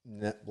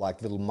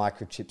like little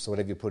microchips or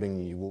whatever you're putting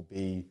in you will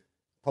be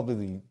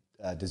probably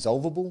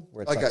dissolvable,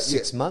 where it's like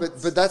 6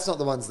 months. But that's not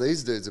the ones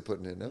these dudes are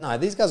putting in. No? No,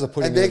 these guys are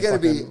putting And they're in going to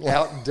be fucking-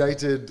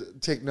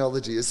 outdated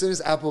technology. As soon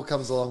as Apple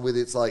comes along with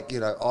its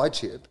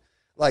iChip,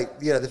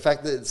 the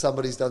fact that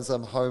somebody's done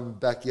some home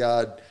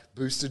backyard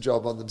booster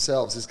job on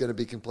themselves is going to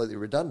be completely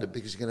redundant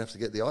because you're going to have to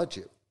get the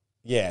iChip.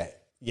 Yeah,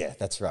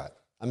 that's right.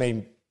 I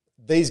mean,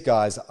 these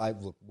guys,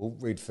 we'll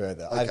read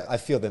further. Okay. I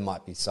feel there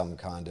might be some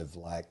kind of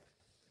like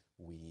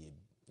weird,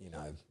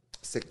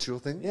 Sexual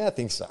thing? Yeah, I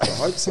think so. I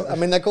hope so. I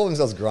mean, they call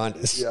themselves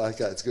grinders. Yeah,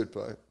 okay, it's a good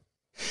point.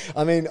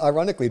 I mean,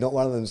 ironically, not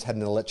one of them's had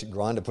an electric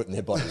grinder put in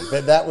their body,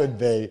 but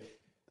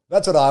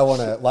that's what I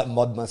want to like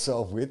mod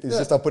myself with. Is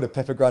just I put a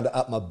pepper grinder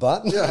up my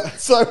butt. Yeah.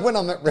 So when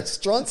I'm at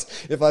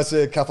restaurants, if I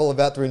see a couple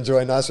about to enjoy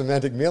a nice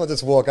romantic meal, I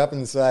just walk up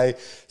and say,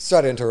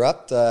 "Sorry to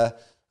interrupt.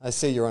 I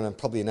see you're on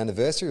probably an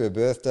anniversary or a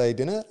birthday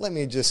dinner. Let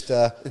me just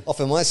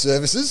offer my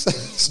services.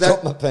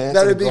 Strop my pants.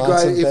 That'd and be grind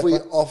some great if we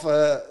pepper."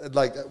 offer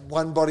like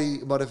one body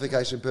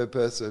modification per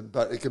person,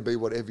 but it can be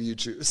whatever you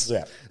choose.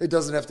 Yeah. It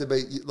doesn't have to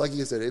be, like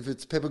you said, if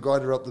it's pepper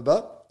grinder up the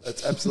butt,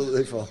 that's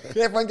absolutely fine.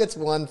 Everyone gets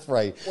one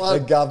free. One.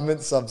 The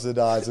government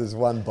subsidises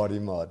one body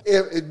mod.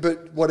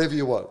 But whatever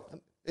you want,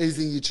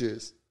 anything you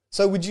choose.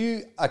 So would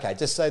you, okay,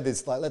 just say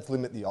this, like, let's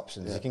limit the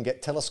options. You can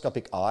get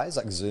telescopic eyes,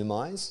 like zoom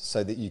eyes,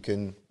 so that you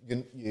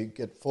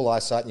get full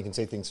eyesight and you can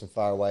see things from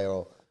far away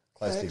or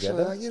close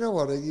together. You know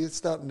what? You're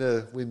starting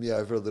to win me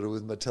over a little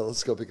with my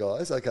telescopic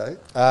eyes. Okay.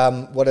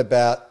 What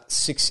about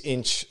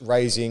 6-inch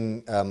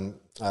raising,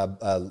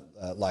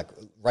 like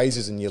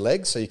razors in your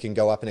legs, so you can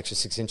go up an extra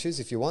 6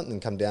 inches if you want and then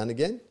come down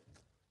again?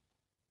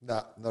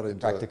 Nah, not into it.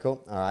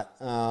 Practical, all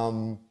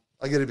right.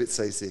 I get a bit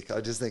seasick. I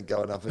just think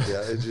going up and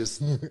down,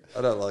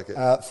 I don't like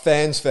it.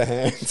 Fans for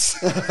hands.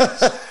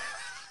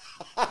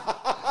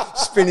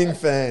 Spinning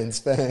fans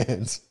for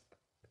hands.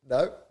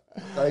 No,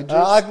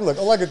 dangerous. Look,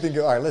 all I could think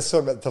of, all right, let's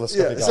talk about the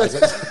telescopic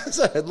eyes.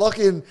 So lock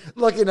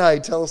in a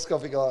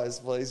telescopic eyes,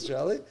 please,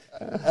 Charlie.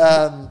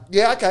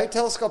 Okay,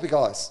 telescopic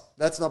eyes.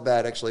 That's not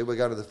bad, actually. We're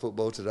going to the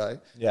football today.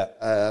 Yeah.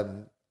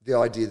 The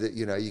idea that,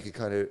 you could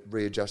kind of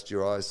readjust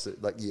your eyes.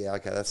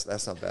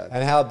 That's not bad.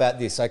 And how about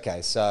this?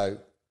 Okay, so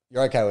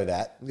you're okay with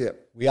that. Yeah.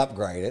 We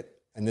upgrade it,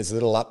 and there's a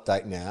little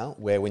update now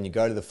where when you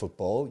go to the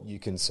football, you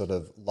can sort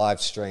of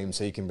live stream,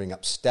 so you can bring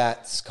up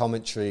stats,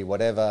 commentary,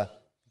 whatever,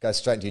 go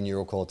straight into your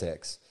neural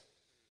cortex.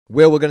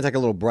 Well, we're going to take a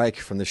little break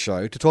from the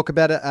show to talk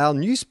about our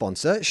new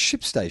sponsor,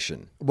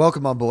 ShipStation.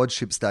 Welcome on board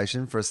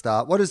ShipStation for a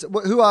start.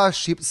 Who are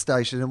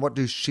ShipStation and what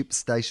do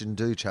ShipStation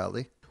do,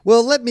 Charlie?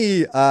 Well, let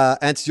me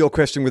answer your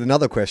question with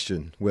another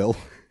question, Will.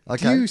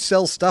 Okay. Do you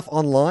sell stuff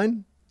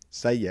online?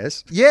 Say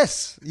yes.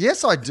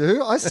 Yes, I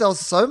do. I sell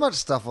so much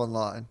stuff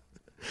online.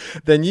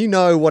 Then you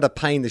know what a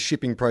pain the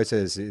shipping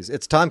process is.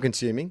 It's time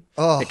consuming.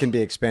 Oh. It can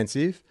be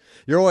expensive.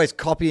 You're always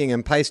copying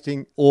and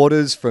pasting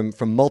orders from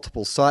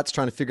multiple sites,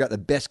 trying to figure out the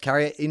best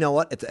carrier. You know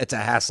what? It's a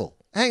hassle.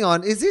 Hang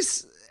on, is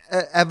this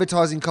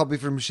advertising copy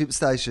from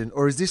ShipStation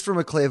or is this from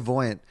a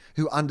clairvoyant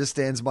who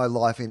understands my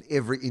life in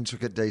every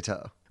intricate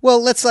detail? Well,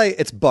 let's say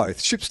it's both.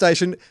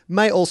 ShipStation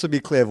may also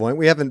be clairvoyant.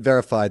 We haven't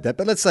verified that,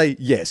 but let's say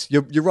yes,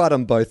 you're right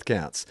on both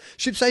counts.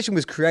 ShipStation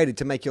was created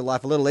to make your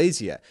life a little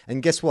easier.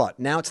 And guess what?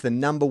 Now it's the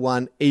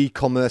 #1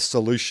 e-commerce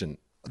solution.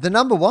 The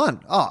number one.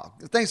 Oh,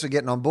 thanks for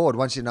getting on board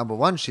once you're number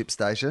one,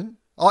 ShipStation.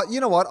 Oh,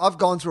 you know what? I've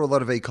gone through a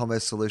lot of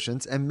e-commerce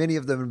solutions and many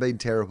of them have been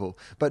terrible,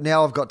 but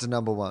now I've got to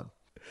number one.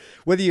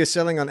 Whether you're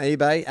selling on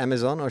eBay,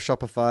 Amazon, or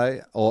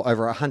Shopify, or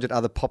over 100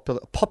 other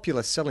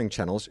popular selling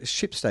channels,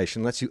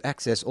 ShipStation lets you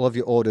access all of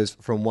your orders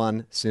from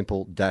one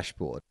simple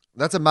dashboard.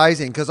 That's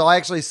amazing because I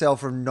actually sell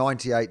from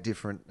 98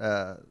 different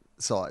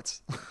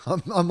sites.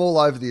 I'm all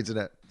over the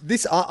internet.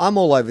 I'm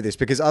all over this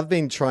because I've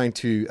been trying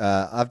to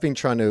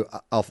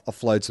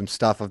offload some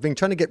stuff. I've been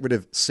trying to get rid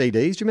of CDs. Do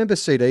you remember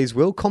CDs,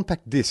 Will?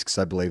 Compact discs,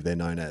 I believe they're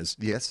known as.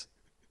 Yes.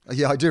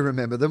 Yeah, I do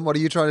remember them. What are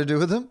you trying to do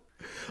with them?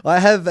 I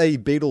have a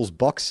Beatles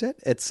box set.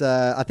 It's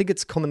I think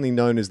it's commonly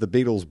known as the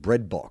Beatles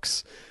bread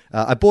box.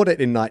 I bought it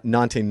in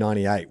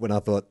 1998 when I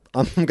thought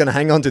I'm going to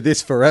hang on to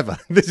this forever.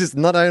 This is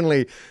not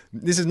only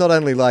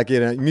like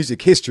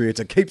music history. It's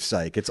a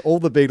keepsake. It's all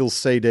the Beatles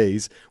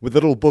CDs with a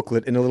little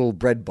booklet in a little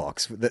bread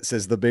box that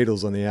says the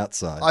Beatles on the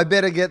outside. I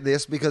better get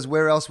this because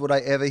where else would I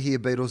ever hear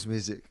Beatles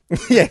music?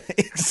 Yeah,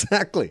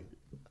 exactly.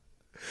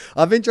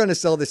 I've been trying to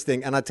sell this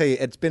thing, and I tell you,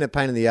 it's been a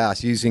pain in the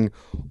ass using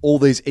all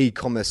these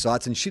e-commerce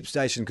sites, and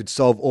ShipStation could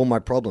solve all my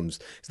problems.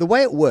 So the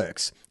way it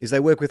works is they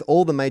work with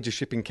all the major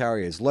shipping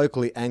carriers,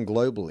 locally and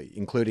globally,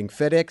 including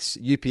FedEx,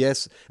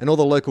 UPS, and all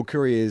the local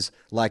couriers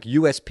like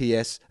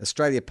USPS,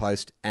 Australia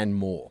Post, and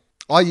more.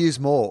 I use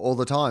More all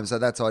the time, so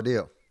that's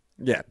ideal.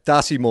 Yeah,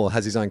 Darcy Moore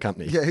has his own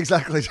company. Yeah,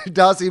 exactly.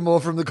 Darcy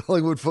Moore from the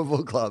Collingwood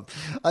Football Club.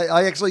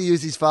 I actually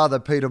use his father,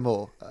 Peter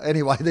Moore.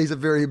 Anyway, these are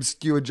very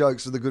obscure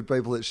jokes for the good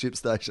people at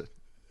ShipStation.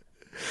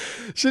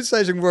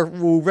 ShipStation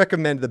will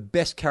recommend the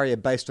best carrier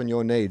based on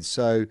your needs,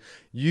 so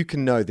you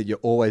can know that you're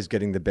always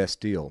getting the best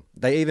deal.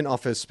 They even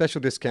offer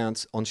special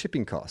discounts on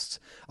shipping costs.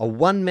 A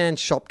one-man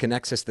shop can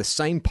access the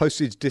same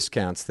postage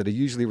discounts that are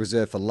usually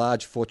reserved for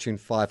large Fortune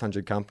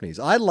 500 companies.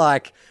 I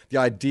like the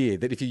idea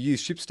that if you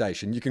use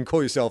ShipStation, you can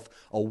call yourself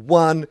a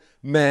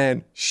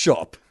one-man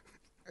shop.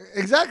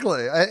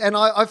 Exactly. And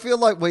I feel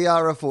like we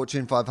are a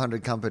Fortune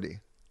 500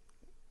 company.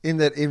 In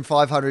that in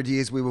 500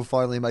 years, we will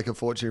finally make a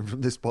fortune from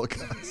this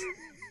podcast.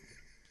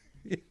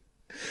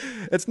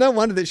 It's no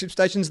wonder that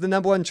ShipStation's the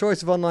number one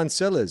choice of online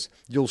sellers.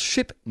 You'll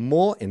ship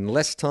more in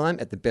less time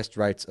at the best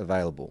rates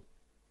available.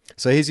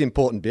 So here's the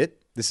important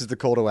bit. This is the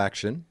call to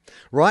action.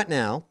 Right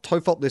now,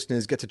 TOEFOP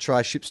listeners get to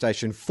try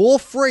ShipStation for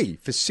free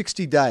for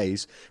 60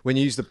 days when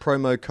you use the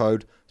promo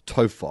code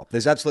TOEFOP.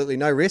 There's absolutely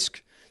no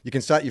risk. You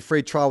can start your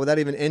free trial without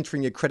even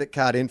entering your credit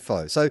card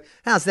info. So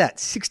how's that?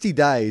 60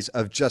 days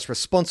of just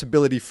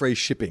responsibility-free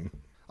shipping.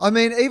 I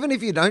mean, even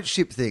if you don't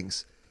ship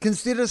things,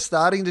 consider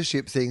starting to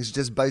ship things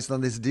just based on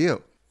this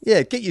deal.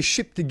 Yeah, get your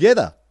ship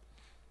together.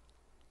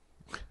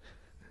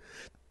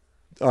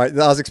 All right,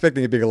 I was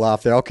expecting a bigger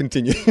laugh there. I'll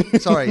continue.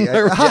 Sorry.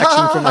 No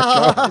reaction from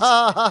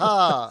my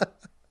co-host.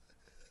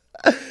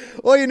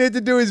 All you need to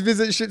do is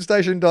visit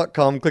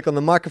shipstation.com, click on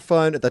the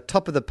microphone at the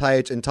top of the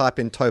page and type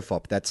in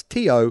TOEFOP. That's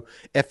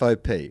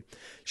TOFOP.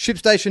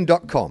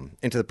 Shipstation.com.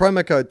 Enter the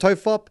promo code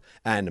TOEFOP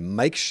and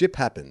make ship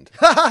happen.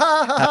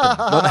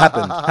 Not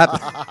happen.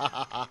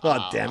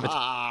 Oh, damn it.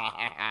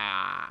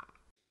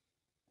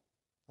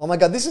 Oh my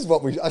God, this is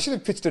what I should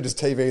have pitched it as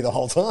TV the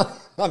whole time.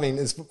 I mean,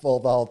 it's football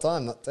the whole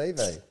time, not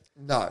TV.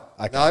 No,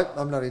 Okay. no,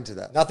 I'm not into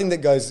that. Nothing that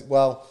goes,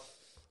 well...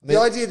 The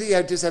idea that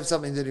you just have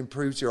something that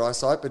improves your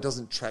eyesight but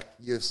doesn't track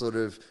your sort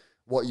of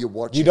what you're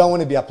watching. You don't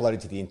want to be uploaded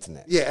to the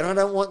internet. Yeah, and I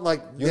don't want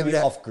You'll be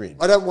off-grid.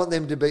 I don't want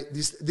them to be...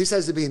 This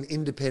has to be an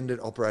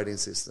independent operating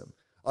system.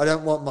 I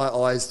don't want my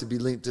eyes to be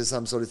linked to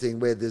some sort of thing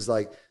where there's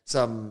like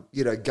some,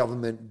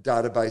 government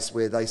database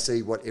where they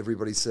see what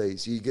everybody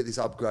sees. You get this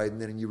upgrade and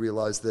then you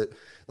realise that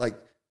like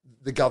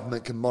the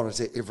government can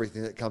monitor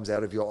everything that comes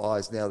out of your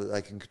eyes now that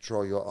they can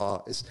control your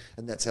eyes.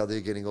 And that's how they're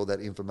getting all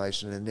that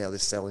information. And now they're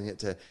selling it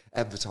to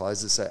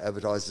advertisers so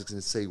advertisers can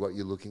see what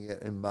you're looking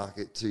at and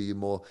market to you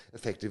more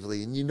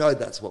effectively. And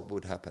that's what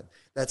would happen.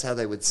 That's how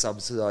they would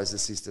subsidise the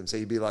system. So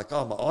you'd be like,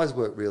 oh, my eyes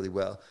work really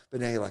well.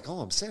 But now you're like, oh,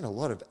 I'm seeing a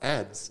lot of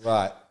ads.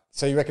 Right.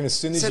 So you reckon as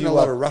soon as Send you... a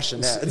lot of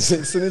Russian ads.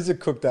 As soon as you're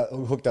hooked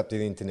up to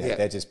the internet, Yeah.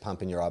 they're just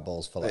pumping your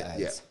eyeballs full of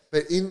ads. Yeah.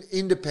 But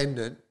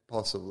independent,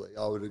 possibly,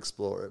 I would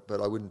explore it, but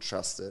I wouldn't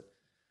trust it.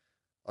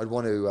 I'd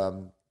want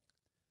to...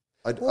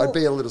 I'd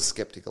be a little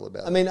skeptical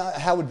about it. I mean,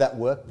 how would that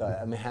work, though?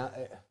 I mean, how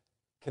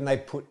can they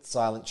put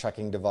silent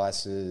tracking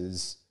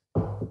devices...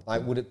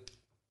 Like, would it...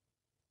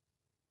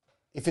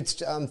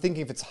 I'm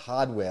thinking if it's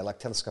hardware, like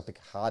telescopic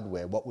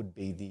hardware, what would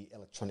be the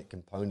electronic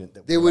component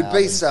that There would allow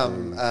be them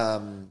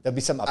some there'd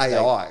be some update.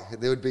 AI.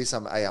 There would be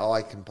some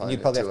AI component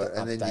You'd probably to have it,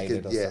 to and then update you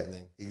it could, or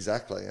something.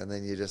 exactly. And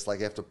then you just like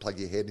have to plug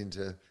your head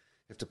into, you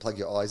have to plug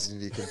your eyes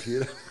into your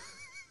computer.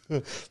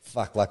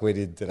 Fuck, like we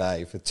did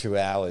today for 2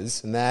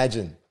 hours.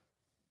 Imagine.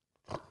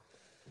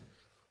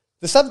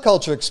 The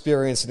subculture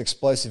experienced an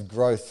explosive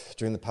growth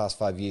during the past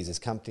 5 years as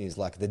companies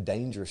like The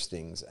Dangerous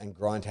Things and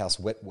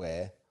Grindhouse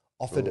Wetware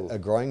offered a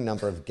growing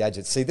number of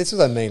gadgets. See, this is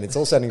what I mean. It's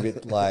all sounding a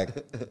bit like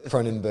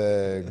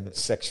Cronenberg,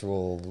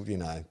 sexual,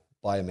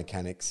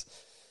 biomechanics.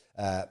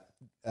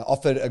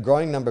 Offered a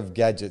growing number of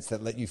gadgets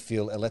that let you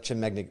feel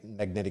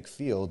electromagnetic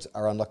fields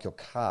or unlock your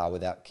car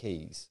without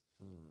keys.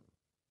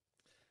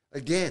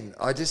 Again,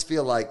 I just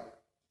feel like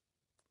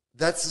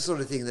that's the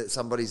sort of thing that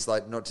somebody's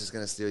like not just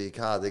going to steal your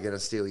car, they're going to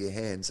steal your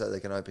hand so they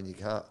can open your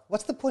car.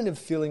 What's the point of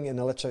feeling an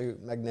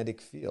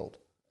electromagnetic field?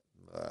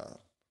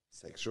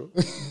 Sexual.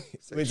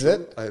 Is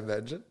it? I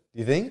imagine. Do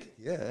you think?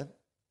 Yeah.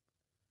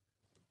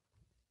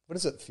 What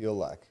does it feel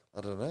like? I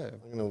don't know.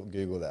 I'm going to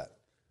Google that.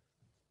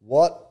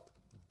 What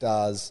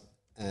does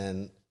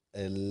an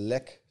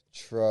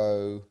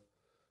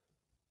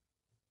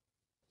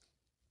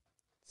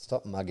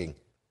Stop mugging.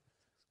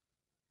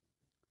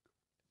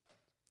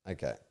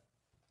 Okay.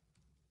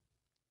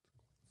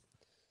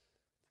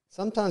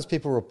 Sometimes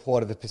people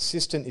report of a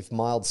persistent, if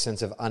mild,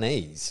 sense of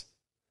unease.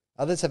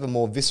 Others have a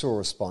more visceral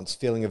response,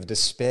 feeling of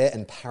despair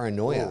and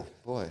paranoia,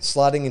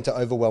 sliding into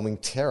overwhelming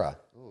terror.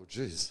 Oh,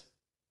 jeez.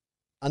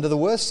 Under the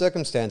worst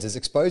circumstances,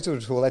 exposure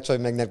to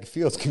electromagnetic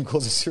fields can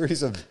cause a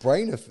series of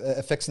brain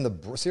effects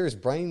serious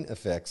brain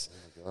effects.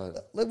 Oh my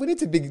God. We need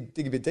to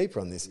dig a bit deeper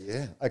on this.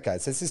 Yeah. Okay,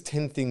 so this is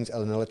 10 things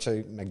an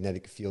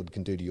electromagnetic field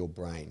can do to your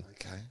brain.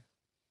 Okay.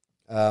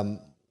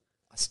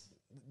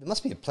 There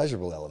must be a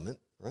pleasurable element,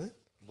 right?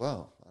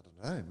 Well, I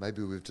don't know.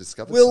 Maybe we've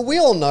discovered Well, something. we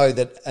all know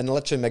that an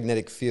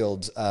electromagnetic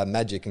field's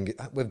magic, and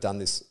we've done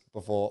this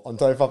before on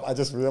Tofop, I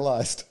just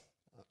realised.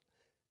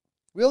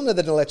 We all know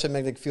that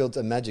electromagnetic fields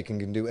are magic and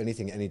can do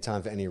anything,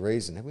 anytime, for any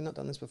reason. Have we not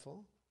done this before?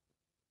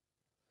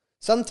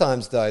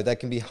 Sometimes, though, they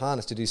can be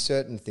harnessed to do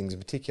certain things in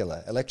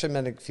particular.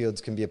 Electromagnetic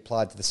fields can be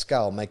applied to the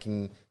skull,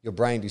 making your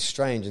brain do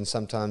strange and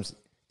sometimes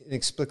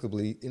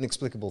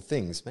inexplicable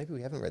things. Maybe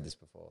we haven't read this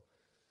before.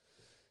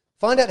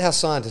 Find out how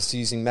scientists are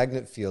using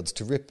magnet fields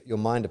to rip your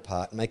mind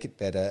apart, make it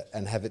better,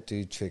 and have it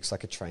do tricks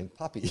like a trained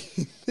puppy.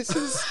 This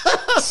is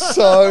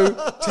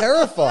so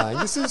terrifying.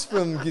 This is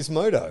from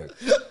Gizmodo.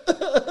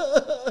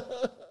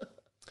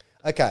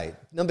 Okay,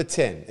 number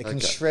 10. It can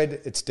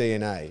shred its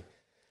DNA.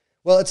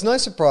 Well, it's no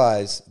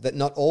surprise that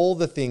not all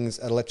the things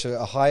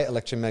a high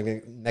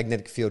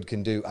electromagnetic field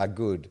can do are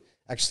good.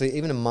 Actually,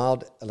 even a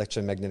mild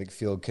electromagnetic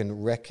field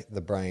can wreck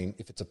the brain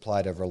if it's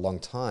applied over a long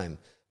time.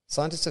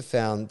 Scientists have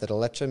found that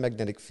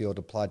electromagnetic field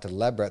applied to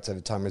lab rats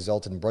over time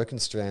resulted in broken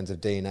strands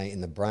of DNA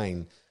in the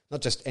brain, not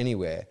just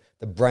anywhere,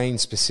 the brain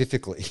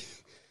specifically.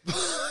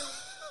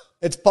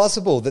 It's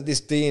possible that this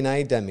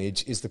DNA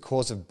damage is the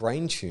cause of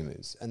brain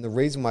tumours and the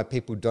reason why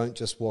people don't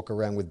just walk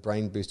around with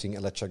brain-boosting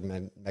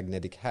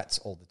electromagnetic hats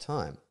all the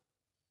time.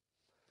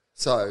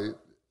 So...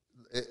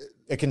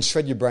 It can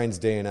shred your brain's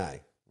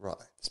DNA. Right.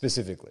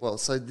 Specifically. Well,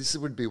 so this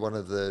would be one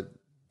of the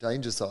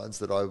danger signs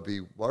that I would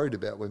be worried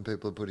about when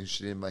people are putting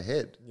shit in my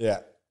head. Yeah.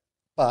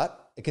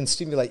 But it can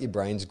stimulate your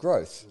brain's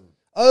growth.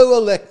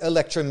 Oh,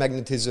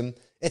 electromagnetism.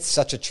 It's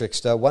such a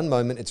trickster. One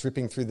moment it's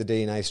ripping through the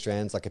DNA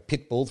strands like a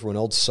pit bull through an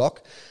old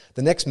sock.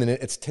 The next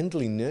minute it's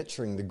tenderly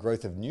nurturing the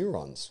growth of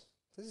neurons.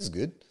 This is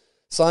good.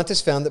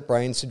 Scientists found that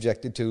brains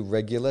subjected to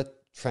regular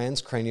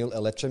transcranial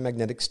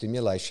electromagnetic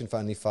stimulation for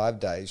only 5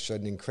 days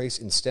showed an increase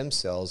in stem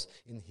cells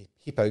in the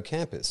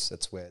hippocampus.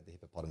 That's where the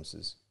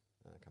hippopotamuses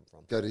come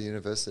from. Go to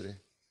university.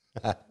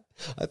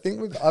 I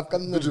think I'm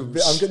getting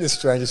the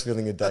strangest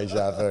feeling of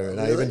deja vu, and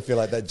I even feel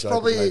like that joke.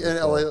 Probably an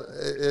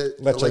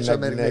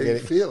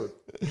electromagnetic field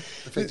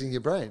affecting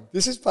your brain.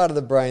 This is part of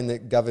the brain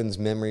that governs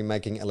memory,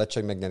 making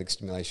electromagnetic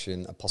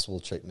stimulation a possible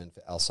treatment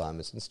for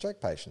Alzheimer's and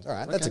stroke patients. All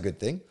right, that's a good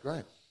thing.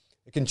 Great.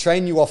 It can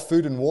train you off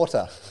food and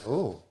water.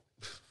 Oh.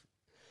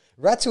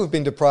 Rats who have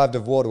been deprived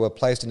of water were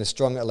placed in a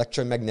strong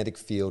electromagnetic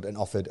field and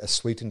offered a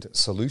sweetened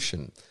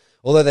solution.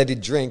 Although they did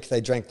drink, they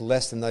drank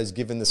less than those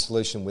given the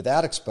solution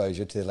without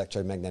exposure to the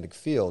electromagnetic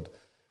field.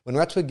 When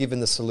rats were given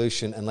the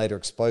solution and later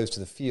exposed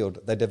to the field,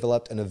 they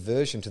developed an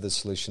aversion to the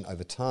solution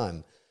over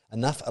time.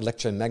 Enough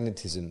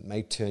electromagnetism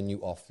may turn you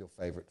off your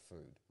favourite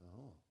food.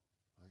 Oh,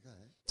 okay.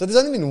 So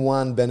there's only been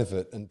one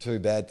benefit and 2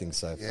 bad things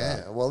so far.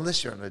 Yeah, well,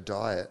 unless you're on a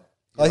diet.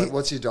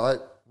 What's your diet?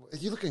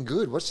 You're looking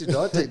good. What's your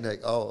diet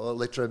technique? Oh,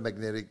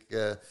 electromagnetic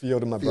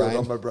field in my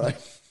on my brain.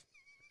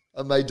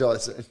 I may die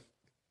soon.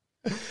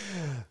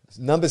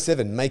 Number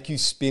 7, make you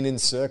spin in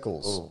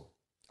circles. Oh.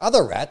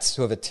 Other rats,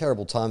 who have a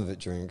terrible time of it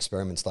during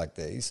experiments like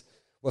these,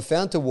 were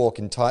found to walk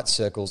in tight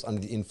circles under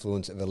the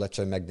influence of an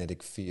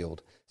electromagnetic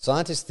field.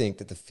 Scientists think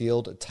that the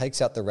field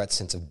takes out the rat's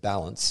sense of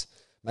balance,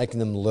 making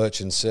them lurch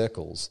in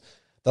circles.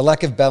 The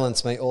lack of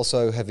balance may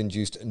also have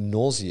induced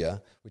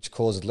nausea, which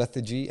caused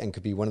lethargy and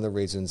could be one of the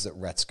reasons that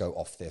rats go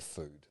off their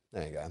food.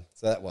 There you go.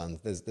 So that one,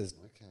 there's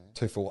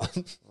 2 for 1.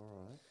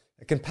 All right.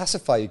 It can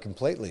pacify you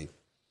completely.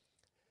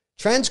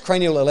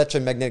 Transcranial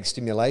electromagnetic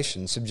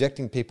stimulation,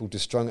 subjecting people to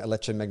strong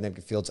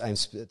electromagnetic fields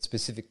aimed at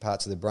specific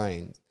parts of the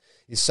brain,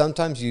 is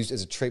sometimes used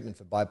as a treatment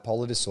for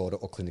bipolar disorder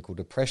or clinical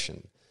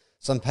depression.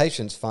 Some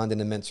patients find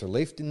an immense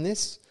relief in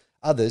this.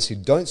 Others who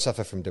don't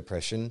suffer from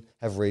depression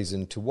have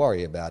reason to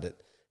worry about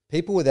it.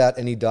 People without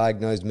any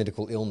diagnosed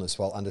medical illness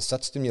while under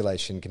such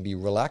stimulation can be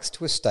relaxed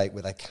to a state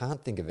where they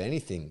can't think of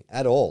anything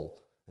at all,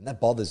 and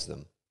that bothers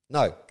them.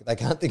 No, they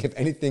can't think of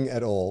anything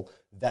at all.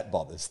 That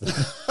bothers them.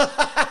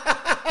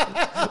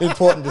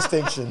 Important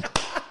distinction.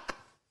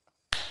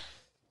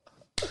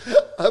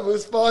 I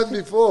was fine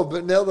before,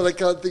 but now that I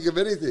can't think of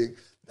anything,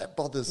 that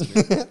bothers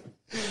me.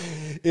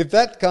 If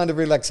that kind of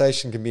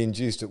relaxation can be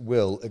induced at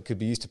will, it could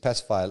be used to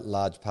pacify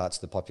large parts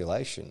of the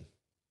population.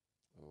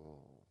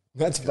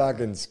 That's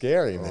fucking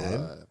scary,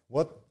 man. Right.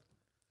 What?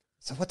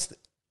 So what's the...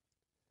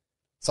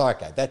 So,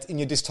 okay, that's in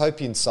your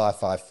dystopian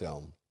sci-fi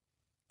film.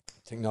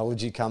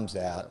 Technology comes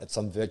out, it's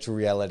some virtual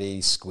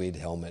reality squid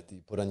helmet that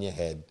you put on your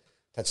head,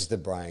 touches the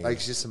brain.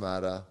 Makes you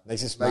smarter.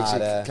 Makes you smarter.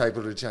 Makes you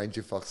capable to change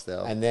your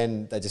foxtail. And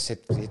then they just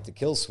hit the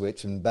kill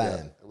switch and bam.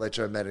 Yeah.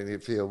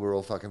 Electromagnetic field, we're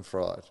all fucking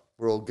fried.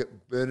 We're all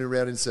burning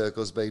around in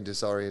circles, being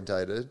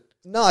disorientated.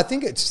 No, I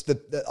think it's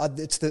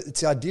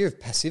the idea of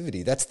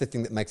passivity. That's the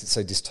thing that makes it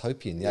so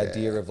dystopian. The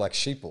idea of like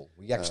sheeple.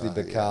 We actually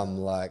become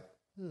like.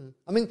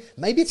 I mean,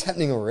 maybe it's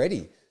happening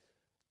already.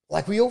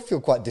 Like we all feel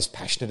quite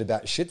dispassionate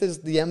about shit. There's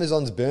the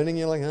Amazon's burning.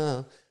 You're like,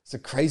 it's a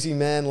crazy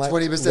man. Like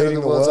 20% of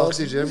the world's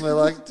oxygen. We're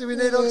like, do we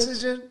need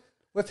oxygen?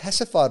 We're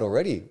pacified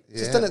already.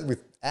 Just done it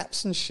with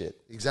apps and shit.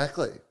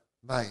 Exactly,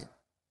 mate.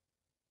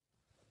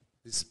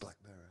 This is Black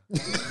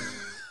Mirror.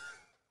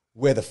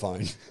 We're the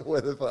phone.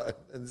 We're the phone,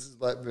 and this is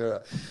Black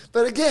Mirror.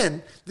 But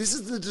again, this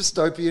is the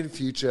dystopian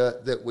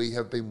future that we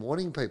have been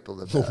warning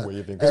people about.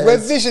 We're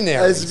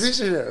visionaries. As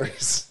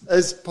visionaries.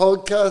 As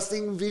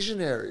podcasting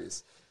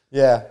visionaries.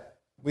 Yeah,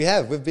 we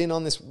have. We've been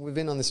on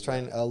this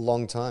train a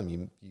long time.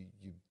 You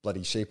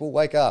bloody sheeple,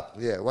 wake up.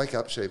 Yeah, wake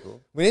up,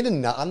 sheeple. We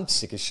need I'm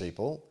sick of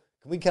sheeple.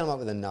 Can we come up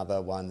with another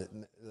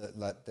one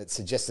that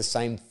suggests the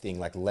same thing,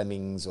 like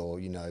lemmings or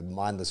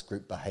mindless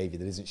group behaviour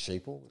that isn't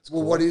sheeple?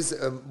 Well, what is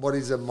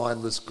a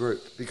mindless group?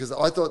 Because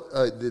I thought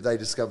that they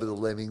discovered the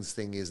lemmings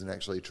thing isn't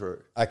actually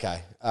true.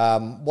 Okay,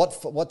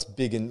 what's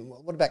big and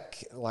what about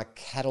like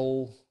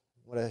cattle?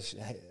 What else?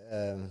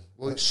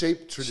 Well,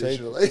 sheep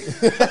traditionally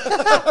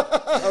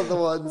are the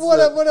ones.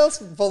 What else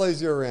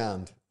follows you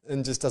around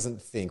and just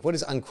doesn't think? What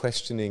is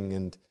unquestioning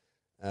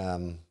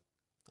and?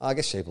 I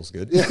guess sheeple's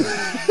good. Yeah.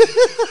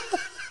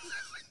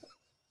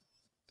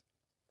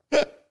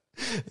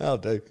 I'll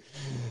do.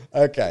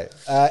 Okay.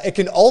 It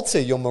can alter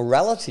your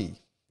morality.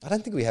 I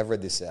don't think we have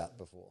read this out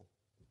before.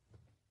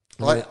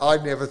 I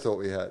never thought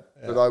we had,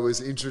 but I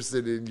was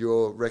interested in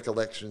your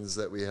recollections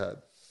that we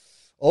had.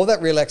 All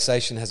that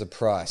relaxation has a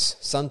price.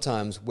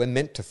 Sometimes we're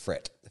meant to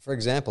fret. For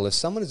example, if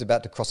someone is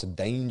about to cross a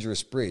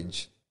dangerous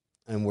bridge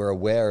and we're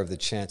aware of the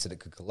chance that it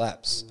could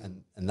collapse,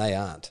 and they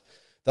aren't,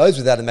 those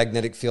without a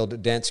magnetic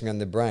field dancing around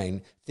the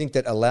brain think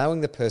that allowing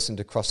the person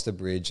to cross the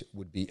bridge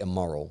would be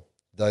immoral.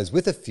 Those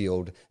with a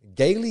field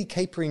gaily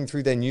capering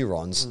through their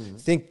neurons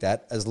think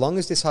that as long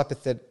as this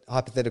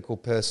hypothetical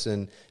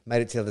person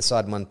made it to the other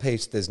side in one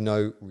piece, there's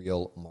no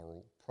real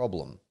moral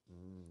problem.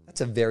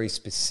 That's a very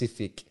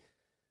specific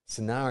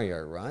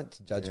scenario, right,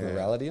 to judge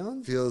morality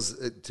on? Feels,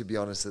 to be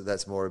honest,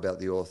 that's more about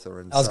the author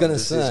and I was some gonna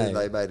decision say,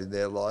 they made in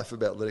their life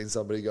about letting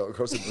somebody go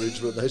across a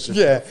bridge when they should.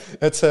 Yeah,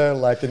 that's her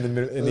like in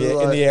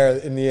the air.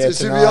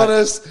 To be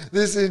honest,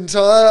 this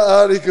entire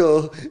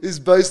article is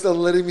based on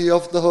letting me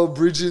off the whole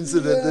bridge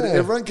incident that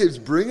everyone keeps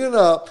bringing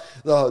up.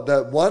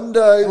 That one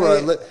day where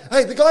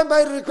the guy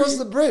made it across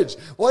the bridge.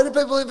 Why do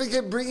people even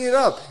keep bringing it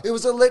up? It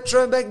was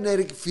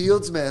electromagnetic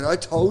fields, man. I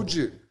told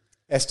you.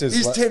 Esther's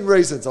Here's 10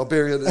 reasons. I'll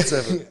bury it at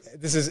 7.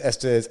 This is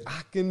Esther's.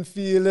 I can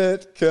feel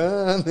it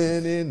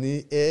coming in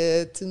the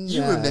air tonight.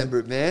 You remember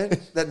it, man.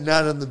 That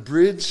night on the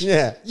bridge.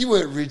 Yeah. You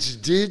weren't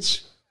Richard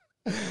Ditch.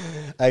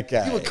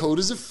 Okay. You were cold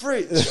as a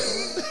fridge.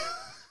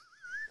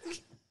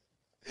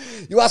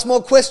 You ask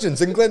more questions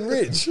than Glen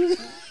Ridge.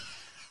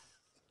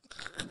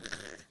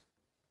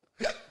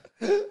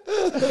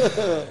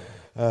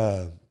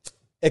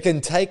 It can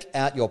take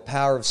out your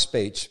power of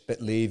speech,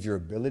 but leave your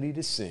ability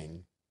to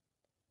sing.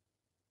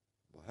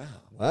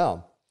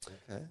 Wow.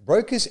 Okay.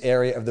 Broca's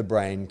area of the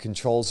brain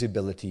controls the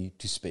ability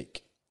to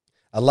speak.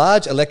 A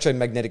large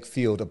electromagnetic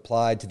field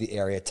applied to the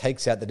area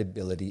takes out that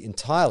ability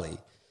entirely.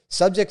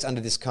 Subjects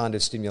under this kind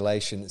of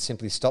stimulation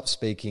simply stop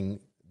speaking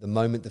the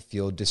moment the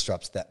field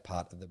disrupts that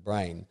part of the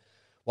brain,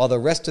 while the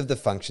rest of the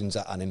functions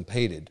are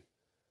unimpeded.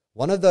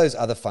 One of those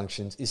other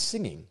functions is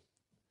singing.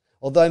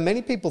 Although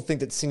many people think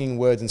that singing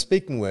words and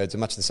speaking words are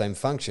much the same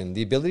function,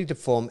 the ability to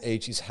form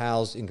each is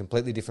housed in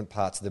completely different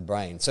parts of the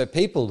brain. So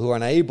people who are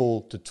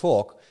unable to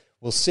talk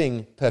will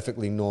sing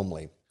perfectly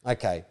normally.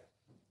 Okay,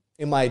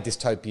 in my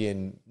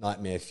dystopian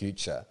nightmare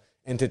future,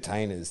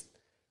 entertainers,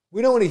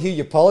 we don't want to hear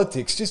your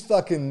politics, just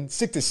fucking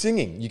stick to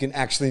singing. You can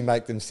actually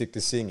make them stick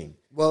to singing.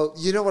 Well,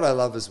 you know what I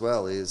love as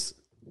well is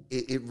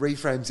it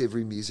reframes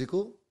every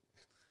musical.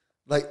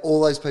 Like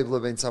all those people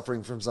have been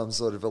suffering from some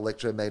sort of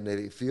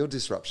electromagnetic field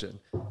disruption,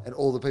 and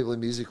all the people in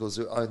musicals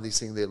who only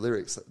sing their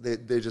lyrics,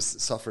 they're just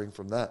suffering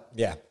from that.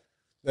 Yeah,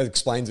 that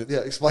explains it. Yeah,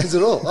 explains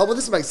it all. Oh, well,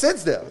 this makes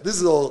sense now. This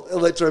is all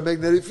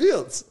electromagnetic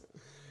fields.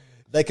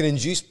 They can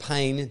induce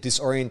pain,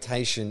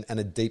 disorientation, and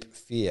a deep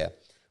fear.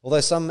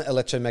 Although some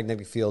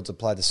electromagnetic fields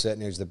applied to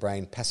certain areas of the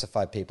brain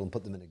pacify people and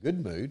put them in a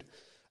good mood,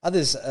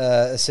 others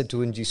are said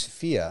to induce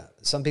fear.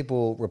 Some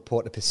people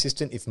report a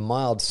persistent, if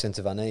mild, sense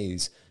of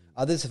unease.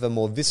 Others have a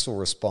more visceral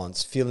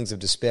response, feelings of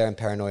despair and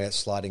paranoia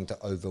sliding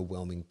to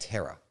overwhelming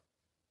terror.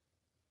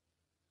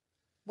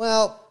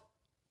 Well,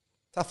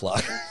 tough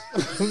luck.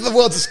 The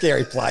world's a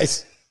scary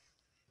place.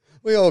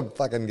 We all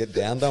fucking get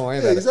down, don't worry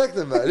about it.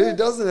 Exactly, mate. Who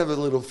doesn't have a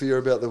little fear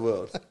about the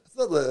world? It's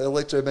not the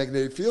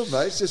electromagnetic field,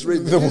 mate. It's just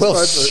reading the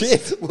world's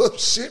shit.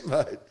 World's shit,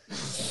 mate.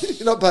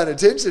 You're not paying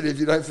attention if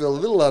you don't feel a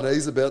little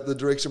unease about the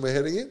direction we're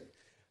heading in.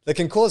 They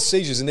can cause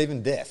seizures and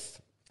even death.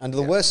 Under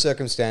the worst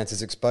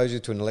circumstances, exposure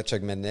to an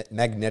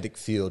electromagnetic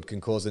field can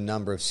cause a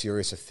number of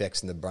serious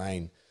effects in the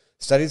brain.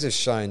 Studies have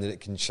shown that it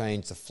can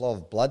change the flow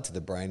of blood to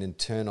the brain and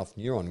turn off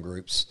neuron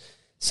groups.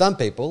 Some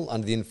people,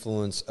 under the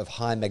influence of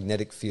high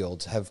magnetic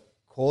fields, have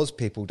cause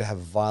people to have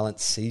violent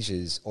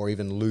seizures or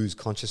even lose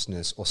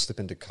consciousness or slip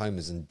into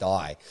comas and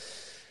die.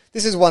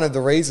 This is one of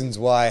the reasons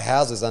why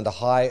houses under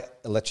high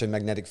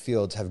electromagnetic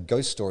fields have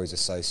ghost stories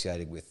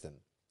associated with them.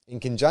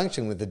 In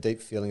conjunction with the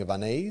deep feeling of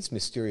unease,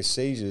 mysterious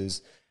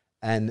seizures,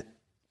 and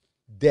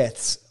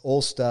deaths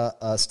all start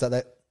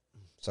that.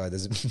 Sorry,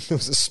 there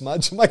was a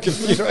smudge on my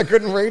computer. I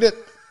couldn't read it.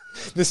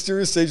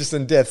 Mysterious seizures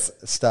and deaths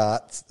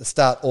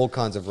start all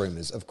kinds of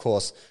rumours. Of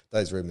course,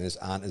 those rumours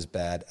aren't as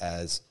bad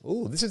as,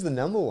 oh, this is the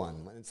number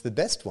one. It's the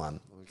best one.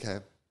 Okay.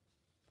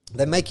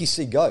 They make you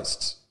see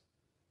ghosts.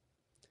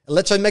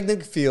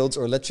 Electromagnetic fields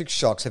or electric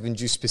shocks have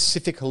induced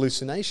specific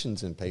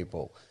hallucinations in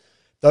people.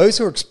 Those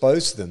who are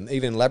exposed to them,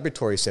 even in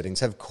laboratory settings,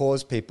 have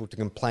caused people to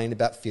complain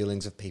about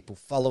feelings of people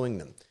following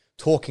them,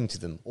 talking to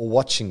them, or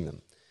watching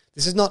them.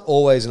 This is not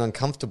always an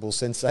uncomfortable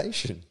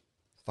sensation.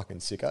 Fucking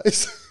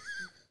sickos.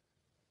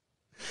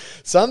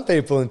 Some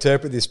people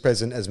interpret this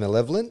present as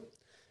malevolent,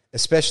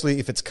 especially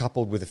if it's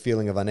coupled with a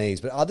feeling of unease,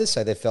 but others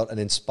say they felt an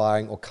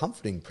inspiring or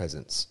comforting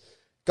presence.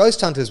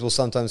 Ghost hunters will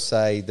sometimes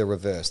say the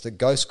reverse, that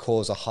ghosts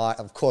cause a high...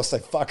 Of course they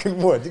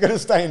fucking would. You've got to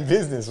stay in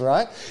business,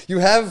 right? You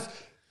have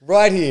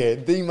right here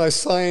the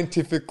most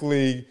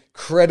scientifically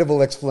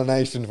credible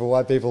explanation for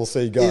why people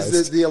see ghosts.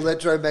 Is that the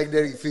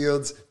electromagnetic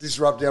fields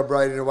disrupt our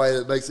brain in a way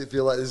that makes it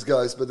feel like there's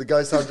ghosts, but the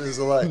ghost hunters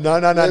are like... No.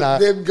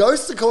 Them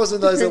ghosts are causing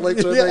those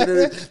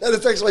electromagnetic... That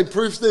is actually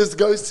proof there's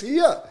ghosts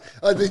here.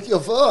 I think you'll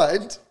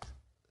find...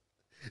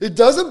 It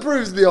doesn't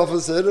prove the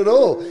opposite at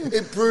all.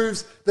 It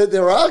proves that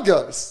there are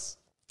ghosts.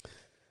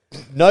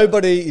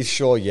 Nobody is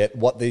sure yet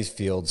what these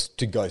fields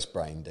to ghost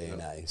brain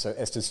DNA. So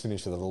Esther's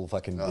finished with a little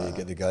fucking dig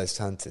at the ghost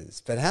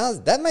hunters. But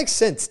that makes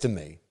sense to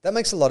me. That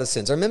makes a lot of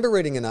sense. I remember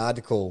reading an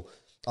article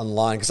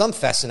online because I'm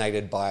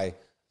fascinated by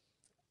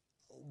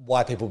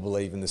why people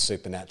believe in the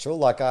supernatural.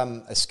 Like,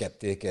 I'm a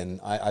skeptic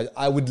and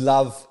I would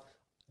love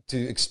to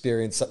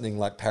experience something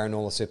like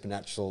paranormal or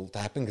supernatural to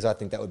happen because I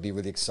think that would be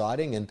really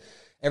exciting. And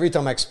every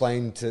time I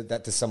explain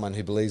that to someone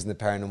who believes in the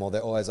paranormal,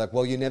 they're always like,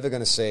 well, you're never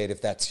going to see it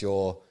if that's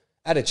your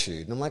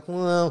attitude. And I'm like,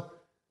 well,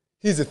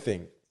 here's the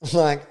thing.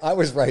 Like, I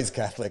was raised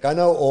Catholic. I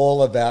know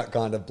all about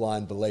kind of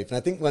blind belief. And I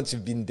think once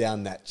you've been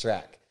down that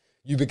track,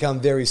 you become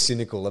very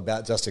cynical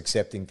about just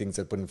accepting things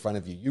that are put in front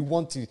of you.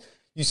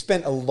 You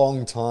spent a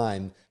long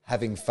time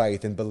having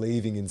faith and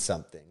believing in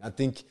something. I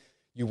think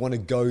you want to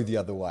go the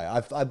other way.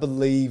 I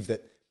believe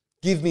that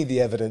give me the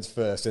evidence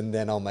first and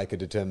then I'll make a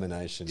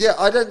determination. Yeah,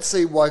 I don't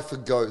see why for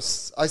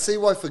ghosts. I see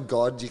why for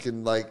God you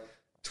can, like,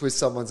 twist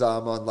someo's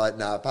arm on, like,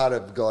 nah, part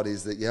of God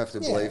is that you have to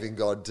believe in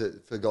God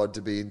for God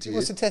to be into you.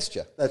 What's to test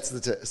you? That's the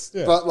test.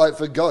 Yeah. But, like,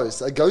 for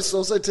ghosts, are ghosts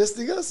also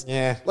testing us?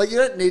 Yeah. Like, you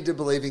don't need to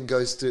believe in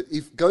ghosts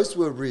if ghosts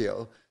were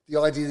real,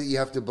 the idea that you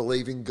have to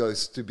believe in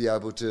ghosts to be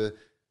able to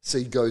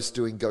see ghosts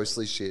doing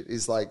ghostly shit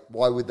is like,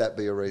 why would that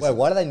be a reason? Wait,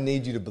 why do they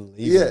need you to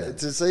believe in them?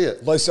 to see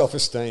it. Low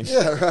self-esteem.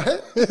 Yeah, right?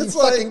 It's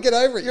like, get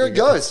over it. You're you a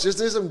guys. ghost. Just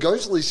do some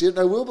ghostly shit and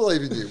I will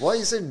believe in you. Why are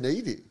you so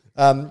needy?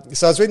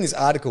 So I was reading this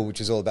article,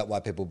 which is all about why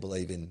people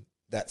believe in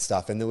that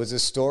stuff. And there was a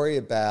story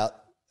about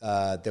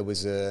there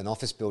was an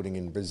office building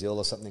in Brazil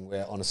or something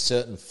where on a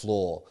certain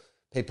floor,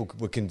 people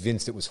were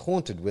convinced it was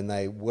haunted. When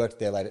they worked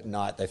there late at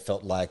night, they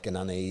felt like an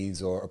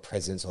unease or a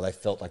presence, or they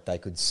felt like they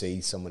could see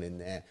someone in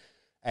there.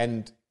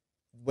 And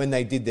when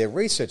they did their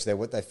research there,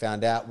 what they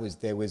found out was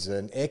there was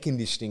an air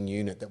conditioning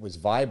unit that was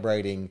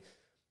vibrating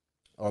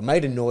or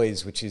made a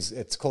noise,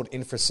 it's called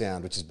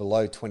infrasound, which is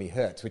below 20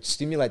 hertz, which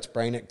stimulates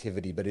brain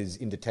activity but is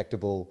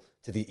indetectable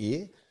to the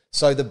ear.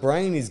 So the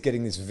brain is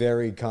getting this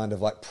very kind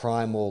of like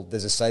primal,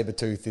 there's a saber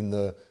tooth in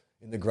the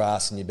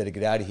grass and you better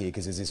get out of here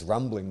because there's this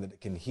rumbling that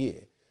it can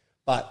hear.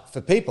 But for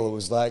people, it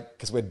was like,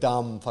 because we're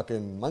dumb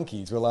fucking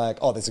monkeys, we're like,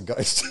 oh, there's a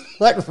ghost.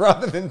 Like,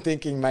 rather than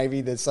thinking maybe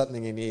there's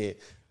something in here.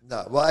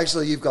 No, well,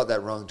 actually, you've got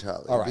that wrong,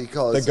 Charlie. All right.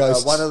 Because The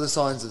ghosts. one of the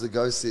signs of the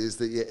ghost is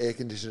that your air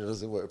conditioner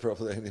doesn't work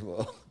properly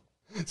anymore.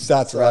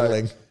 Starts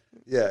rattling.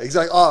 Yeah,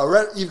 exactly.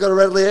 Oh, you've got a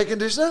rattly air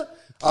conditioner?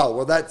 Oh,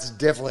 well, that's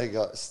definitely a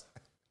ghost.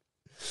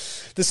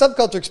 The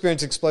subculture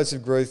experienced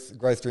explosive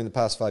growth during the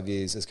past 5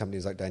 years as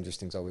companies like Dangerous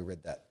Things. Oh, we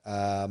read that.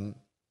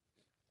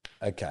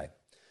 Okay.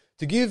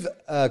 To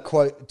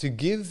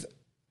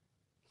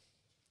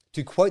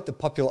quote the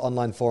popular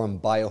online forum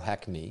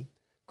Biohack Me,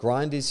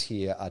 grinders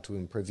here are to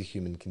improve the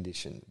human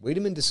condition.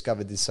 Wiedemann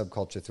discovered this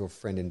subculture through a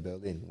friend in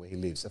Berlin, where he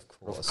lives, of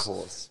course. Of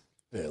course.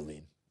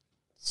 Berlin.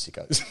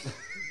 Sickos.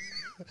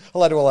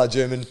 Hello to all our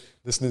German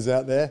listeners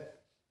out there.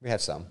 We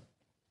have some.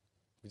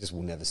 We just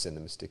will never send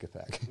them a sticker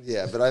pack.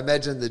 Yeah, but I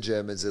imagine the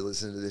Germans that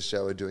listen to this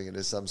show are doing it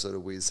as some sort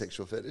of weird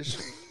sexual fetish.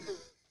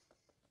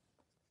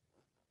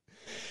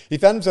 He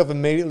found himself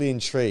immediately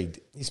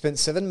intrigued. He spent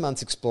 7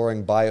 months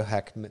exploring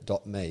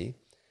biohack.me,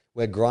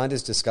 where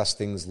grinders discuss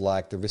things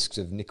like the risks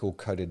of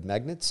nickel-coated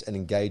magnets and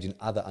engage in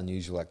other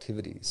unusual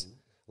activities,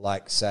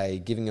 like, say,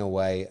 giving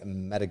away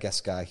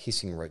Madagascar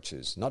hissing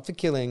roaches. Not for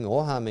killing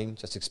or harming,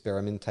 just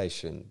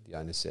experimentation, the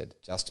owner said.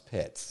 Just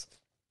pets.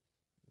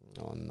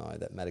 Oh no,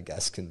 that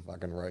Madagascan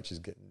fucking roach is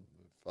getting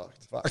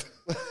fucked.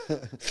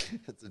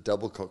 It's a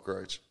double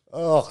cockroach.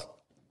 Oh.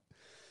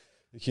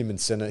 Human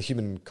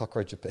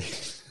cockroach appeal.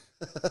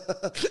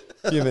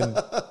 Human.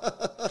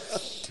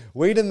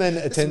 Wiedemann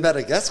It's attended.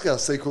 Madagascar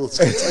sequel.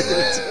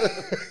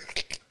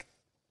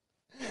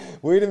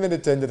 Wiedemann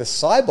attended a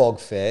cyborg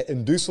fair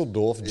in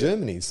Dusseldorf,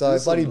 Germany. So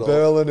bloody Dusseldorf.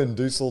 Berlin and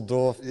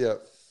Dusseldorf, Yeah.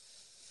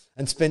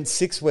 and spent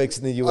 6 weeks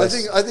in the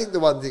US. I think the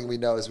one thing we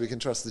know is we can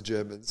trust the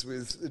Germans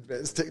with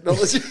advanced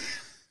technology.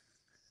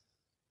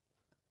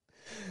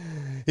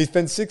 He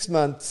spent 6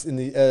 months in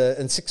the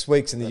and 6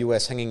 weeks in the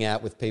US hanging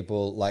out with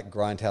people like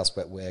Grindhouse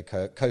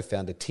Wetware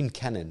co-founder Tim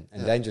Cannon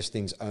and Dangerous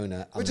Things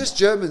owner. We're just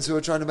Germans who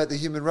are trying to make the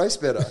human race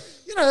better.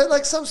 You know,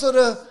 like some sort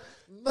of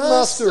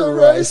master Master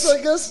race, race.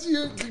 I guess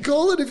you could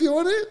call it if you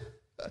want it.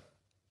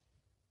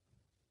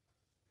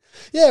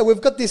 Yeah,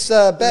 we've got this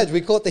badge. We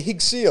call it the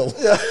Higgs Seal.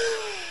 Yeah.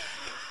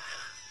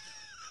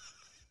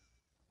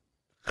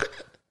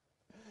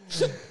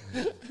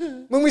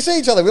 When we see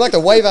each other, we like to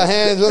wave our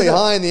hands really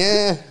high in the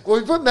air. Well,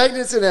 we put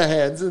magnets in our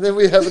hands and then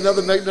we have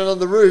another magnet on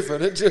the roof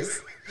and it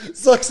just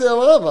sucks our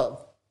arm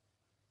up.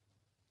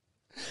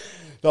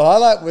 The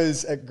highlight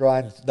was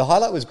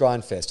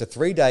Grindfest, a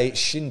 3-day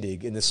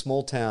shindig in the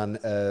small town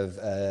of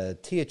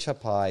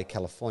Tehachapi,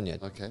 California.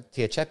 Okay.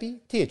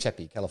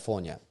 Tehachapi,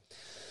 California.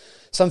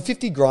 Some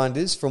 50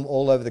 grinders from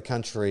all over the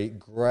country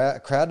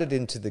crowded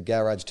into the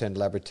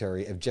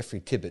garage-turned-laboratory of Jeffrey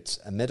Tibbetts,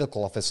 a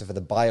medical officer for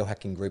the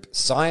biohacking group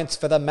Science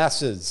for the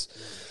Masses.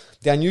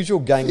 The unusual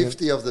gang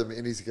 50 of them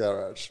in his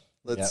garage.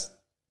 Let's.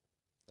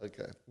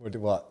 Okay.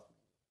 What?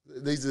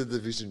 These are the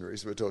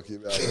visionaries we're talking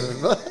about.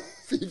 Remember?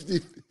 50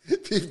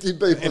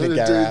 people in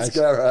a dude's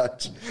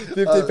garage. garage.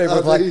 50 people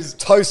with like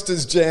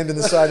toasters jammed in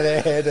the side of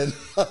their head, and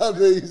Are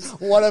these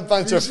what a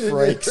bunch of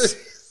visionaries?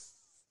 freaks.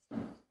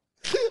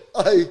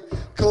 I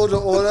call to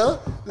order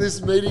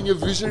this meeting of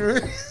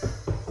visionaries.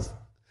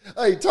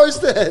 Hey,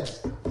 toaster head,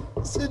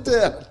 sit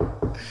down.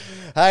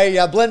 Hey,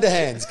 blender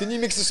hands, can you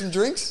mix us some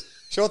drinks?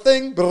 Sure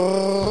thing.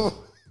 Brrr.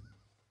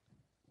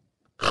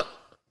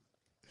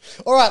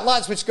 All right,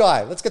 light switch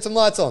guy, let's get some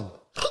lights on.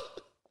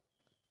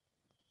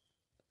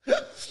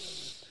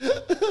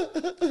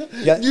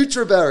 Yeah.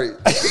 Nutraberry.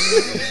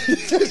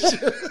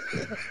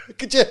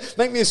 Could you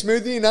make me a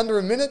smoothie in under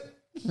a minute?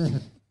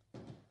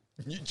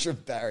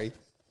 Nutraberry.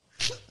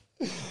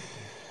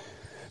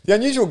 The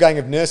unusual gang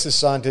of nurses,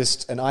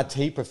 scientists, and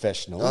IT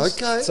professionals.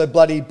 Okay. So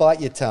bloody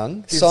bite your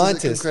tongue. Gives us some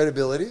Scientists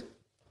credibility.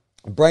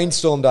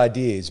 brainstormed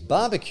ideas,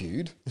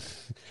 barbecued,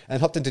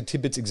 and hopped into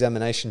Tibbett's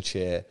examination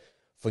chair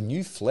for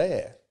new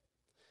flair.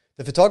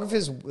 The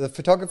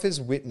photographers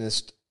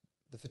witnessed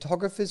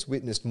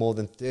more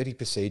than 30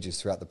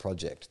 procedures throughout the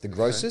project. The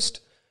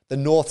grossest, the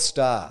North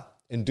Star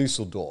in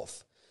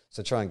Dusseldorf.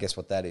 So try and guess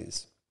what that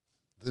is.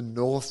 The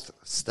North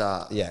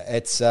Star. Yeah,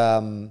 it's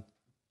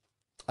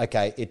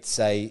it's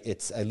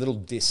a little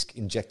disc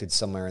injected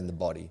somewhere in the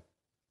body,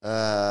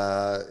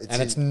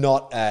 and it's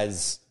not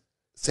as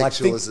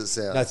sexual as it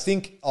sounds. No,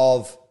 think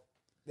of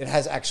it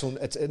has actual.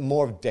 It's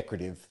more of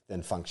decorative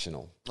than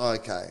functional.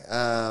 Okay.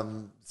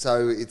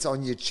 So it's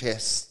on your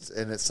chest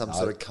and it's some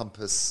sort of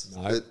compass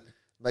that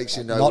makes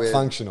you know Not where...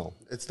 functional.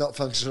 It's not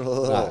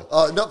functional at No. all.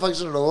 Oh, not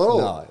functional at all?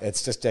 No,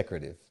 it's just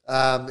decorative.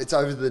 It's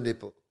over the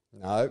nipple.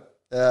 No,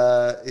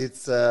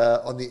 It's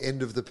on the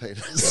end of the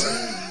penis.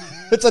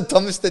 it's a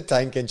Thomas the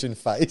Tank Engine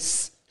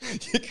face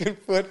you can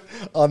put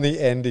on the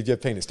end of your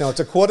penis. Now, it's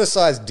a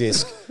quarter-sized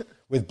disc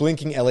with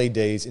blinking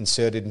LEDs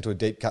inserted into a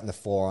deep cut in the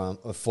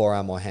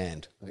forearm or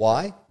hand.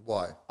 Why?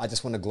 Why? I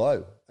just want to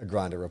glow, a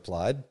grinder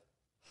replied.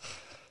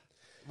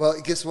 Well,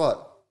 guess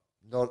what?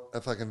 Not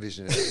a fucking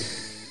visionary.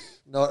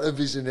 Not a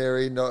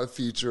visionary, not a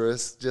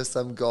futurist, just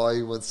some guy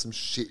who wants some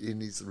shit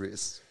in his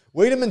wrist.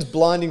 Wiedemann's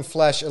blinding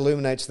flash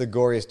illuminates the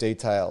goriest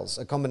details,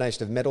 a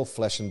combination of metal,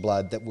 flesh, and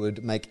blood that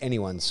would make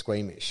anyone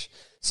squeamish.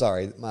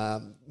 Sorry,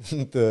 the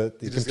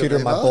just computer got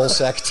in my an ball email?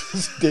 sack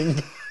just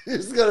dinged. You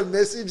just got a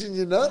message in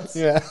your nuts?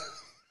 Yeah.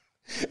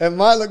 It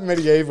might look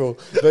medieval,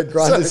 but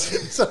grinders...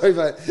 Sorry,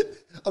 mate.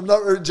 I'm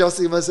not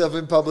adjusting myself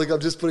in public.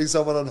 I'm just putting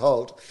someone on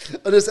hold.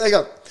 Hang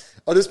on.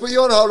 I'll just put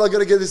you on hold. I've got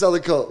to get this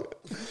other call.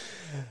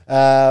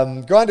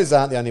 Grinders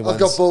aren't the only ones. I've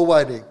got ball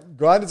waiting.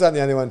 Grinders aren't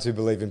the only ones who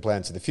believe in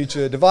plans for the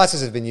future.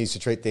 Devices have been used to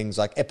treat things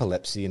like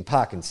epilepsy and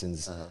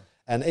Parkinson's.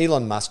 And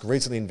Elon Musk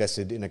recently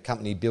invested in a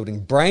company building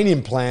brain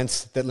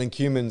implants that link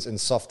humans and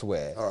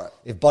software. All right.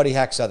 If body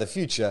hacks are the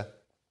future,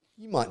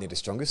 you might need a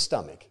stronger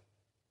stomach.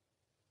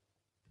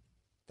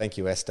 Thank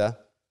you, Esther.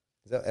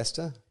 Is that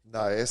Esther?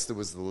 No, Esther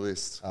was the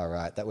list. All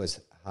right, that was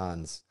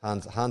Hans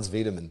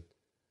Wiedemann.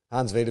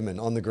 Hans Wiedemann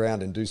on the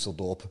ground in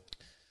Dusseldorf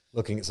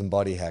looking at some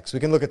body hacks. We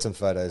can look at some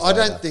photos I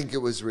later. don't think it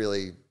was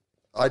really...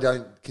 I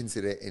don't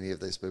consider any of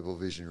these people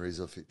visionaries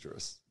or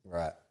futurists.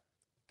 Right,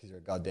 because you're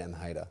a goddamn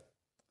hater.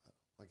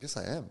 I guess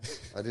I am.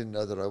 I didn't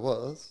know that I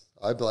was.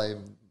 I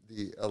blame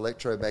the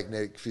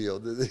electromagnetic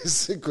field that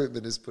this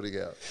equipment is putting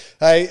out.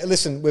 Hey,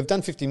 listen, we've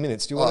done 50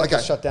 minutes. Do you want to okay.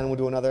 just shut down and we'll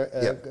do another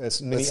Yep. mini Let's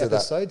do that.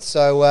 episode?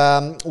 So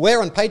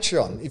we're on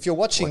Patreon. If you're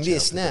watching Watch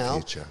this out for the now,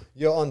 future.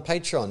 you're on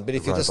Patreon. But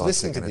if you're just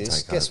robots are listening to gonna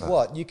this, take guess over.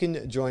 what? You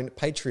can join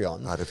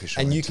Patreon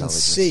Artificial and you can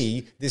intelligence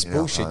see this in our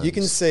bullshit. You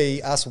can homes. see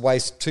us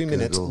waste 2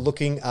 minutes Google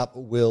looking up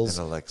Will's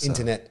and Alexa.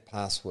 internet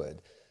password.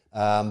 But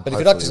if you'd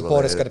Hopefully like to support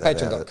we'll us, go to edit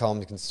that out. patreon.com.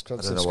 You can don't know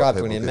what subscribe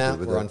to people any could do amount.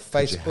 with We're it. on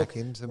Could you hack Facebook.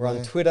 into We're on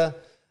my- Twitter.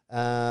 Anything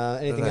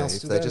I don't know, else?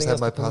 if Do they you just have have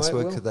my anything else to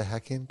password, promote, could Will? they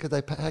hack in? Could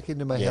they hack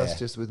into my house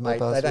just with my Mate,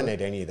 password? They don't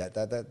need any of that.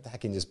 That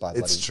hacking just by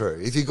It's bloody...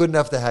 true. If you're good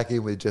enough to hack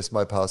in with just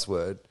my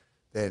password,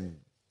 then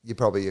you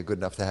probably are good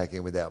enough to hack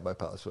in without my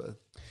password.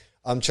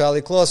 I'm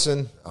Charlie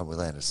Clausen, I'm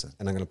Will Anderson.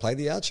 and I'm going to play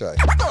the outro.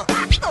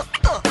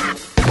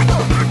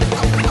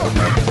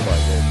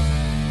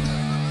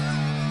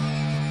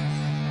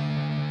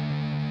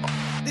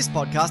 This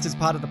podcast is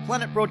part of the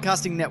Planet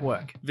Broadcasting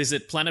Network.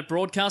 Visit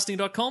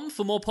planetbroadcasting.com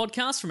for more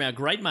podcasts from our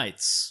great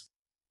mates.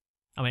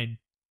 I mean,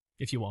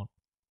 if you want.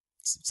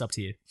 It's up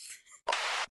to you.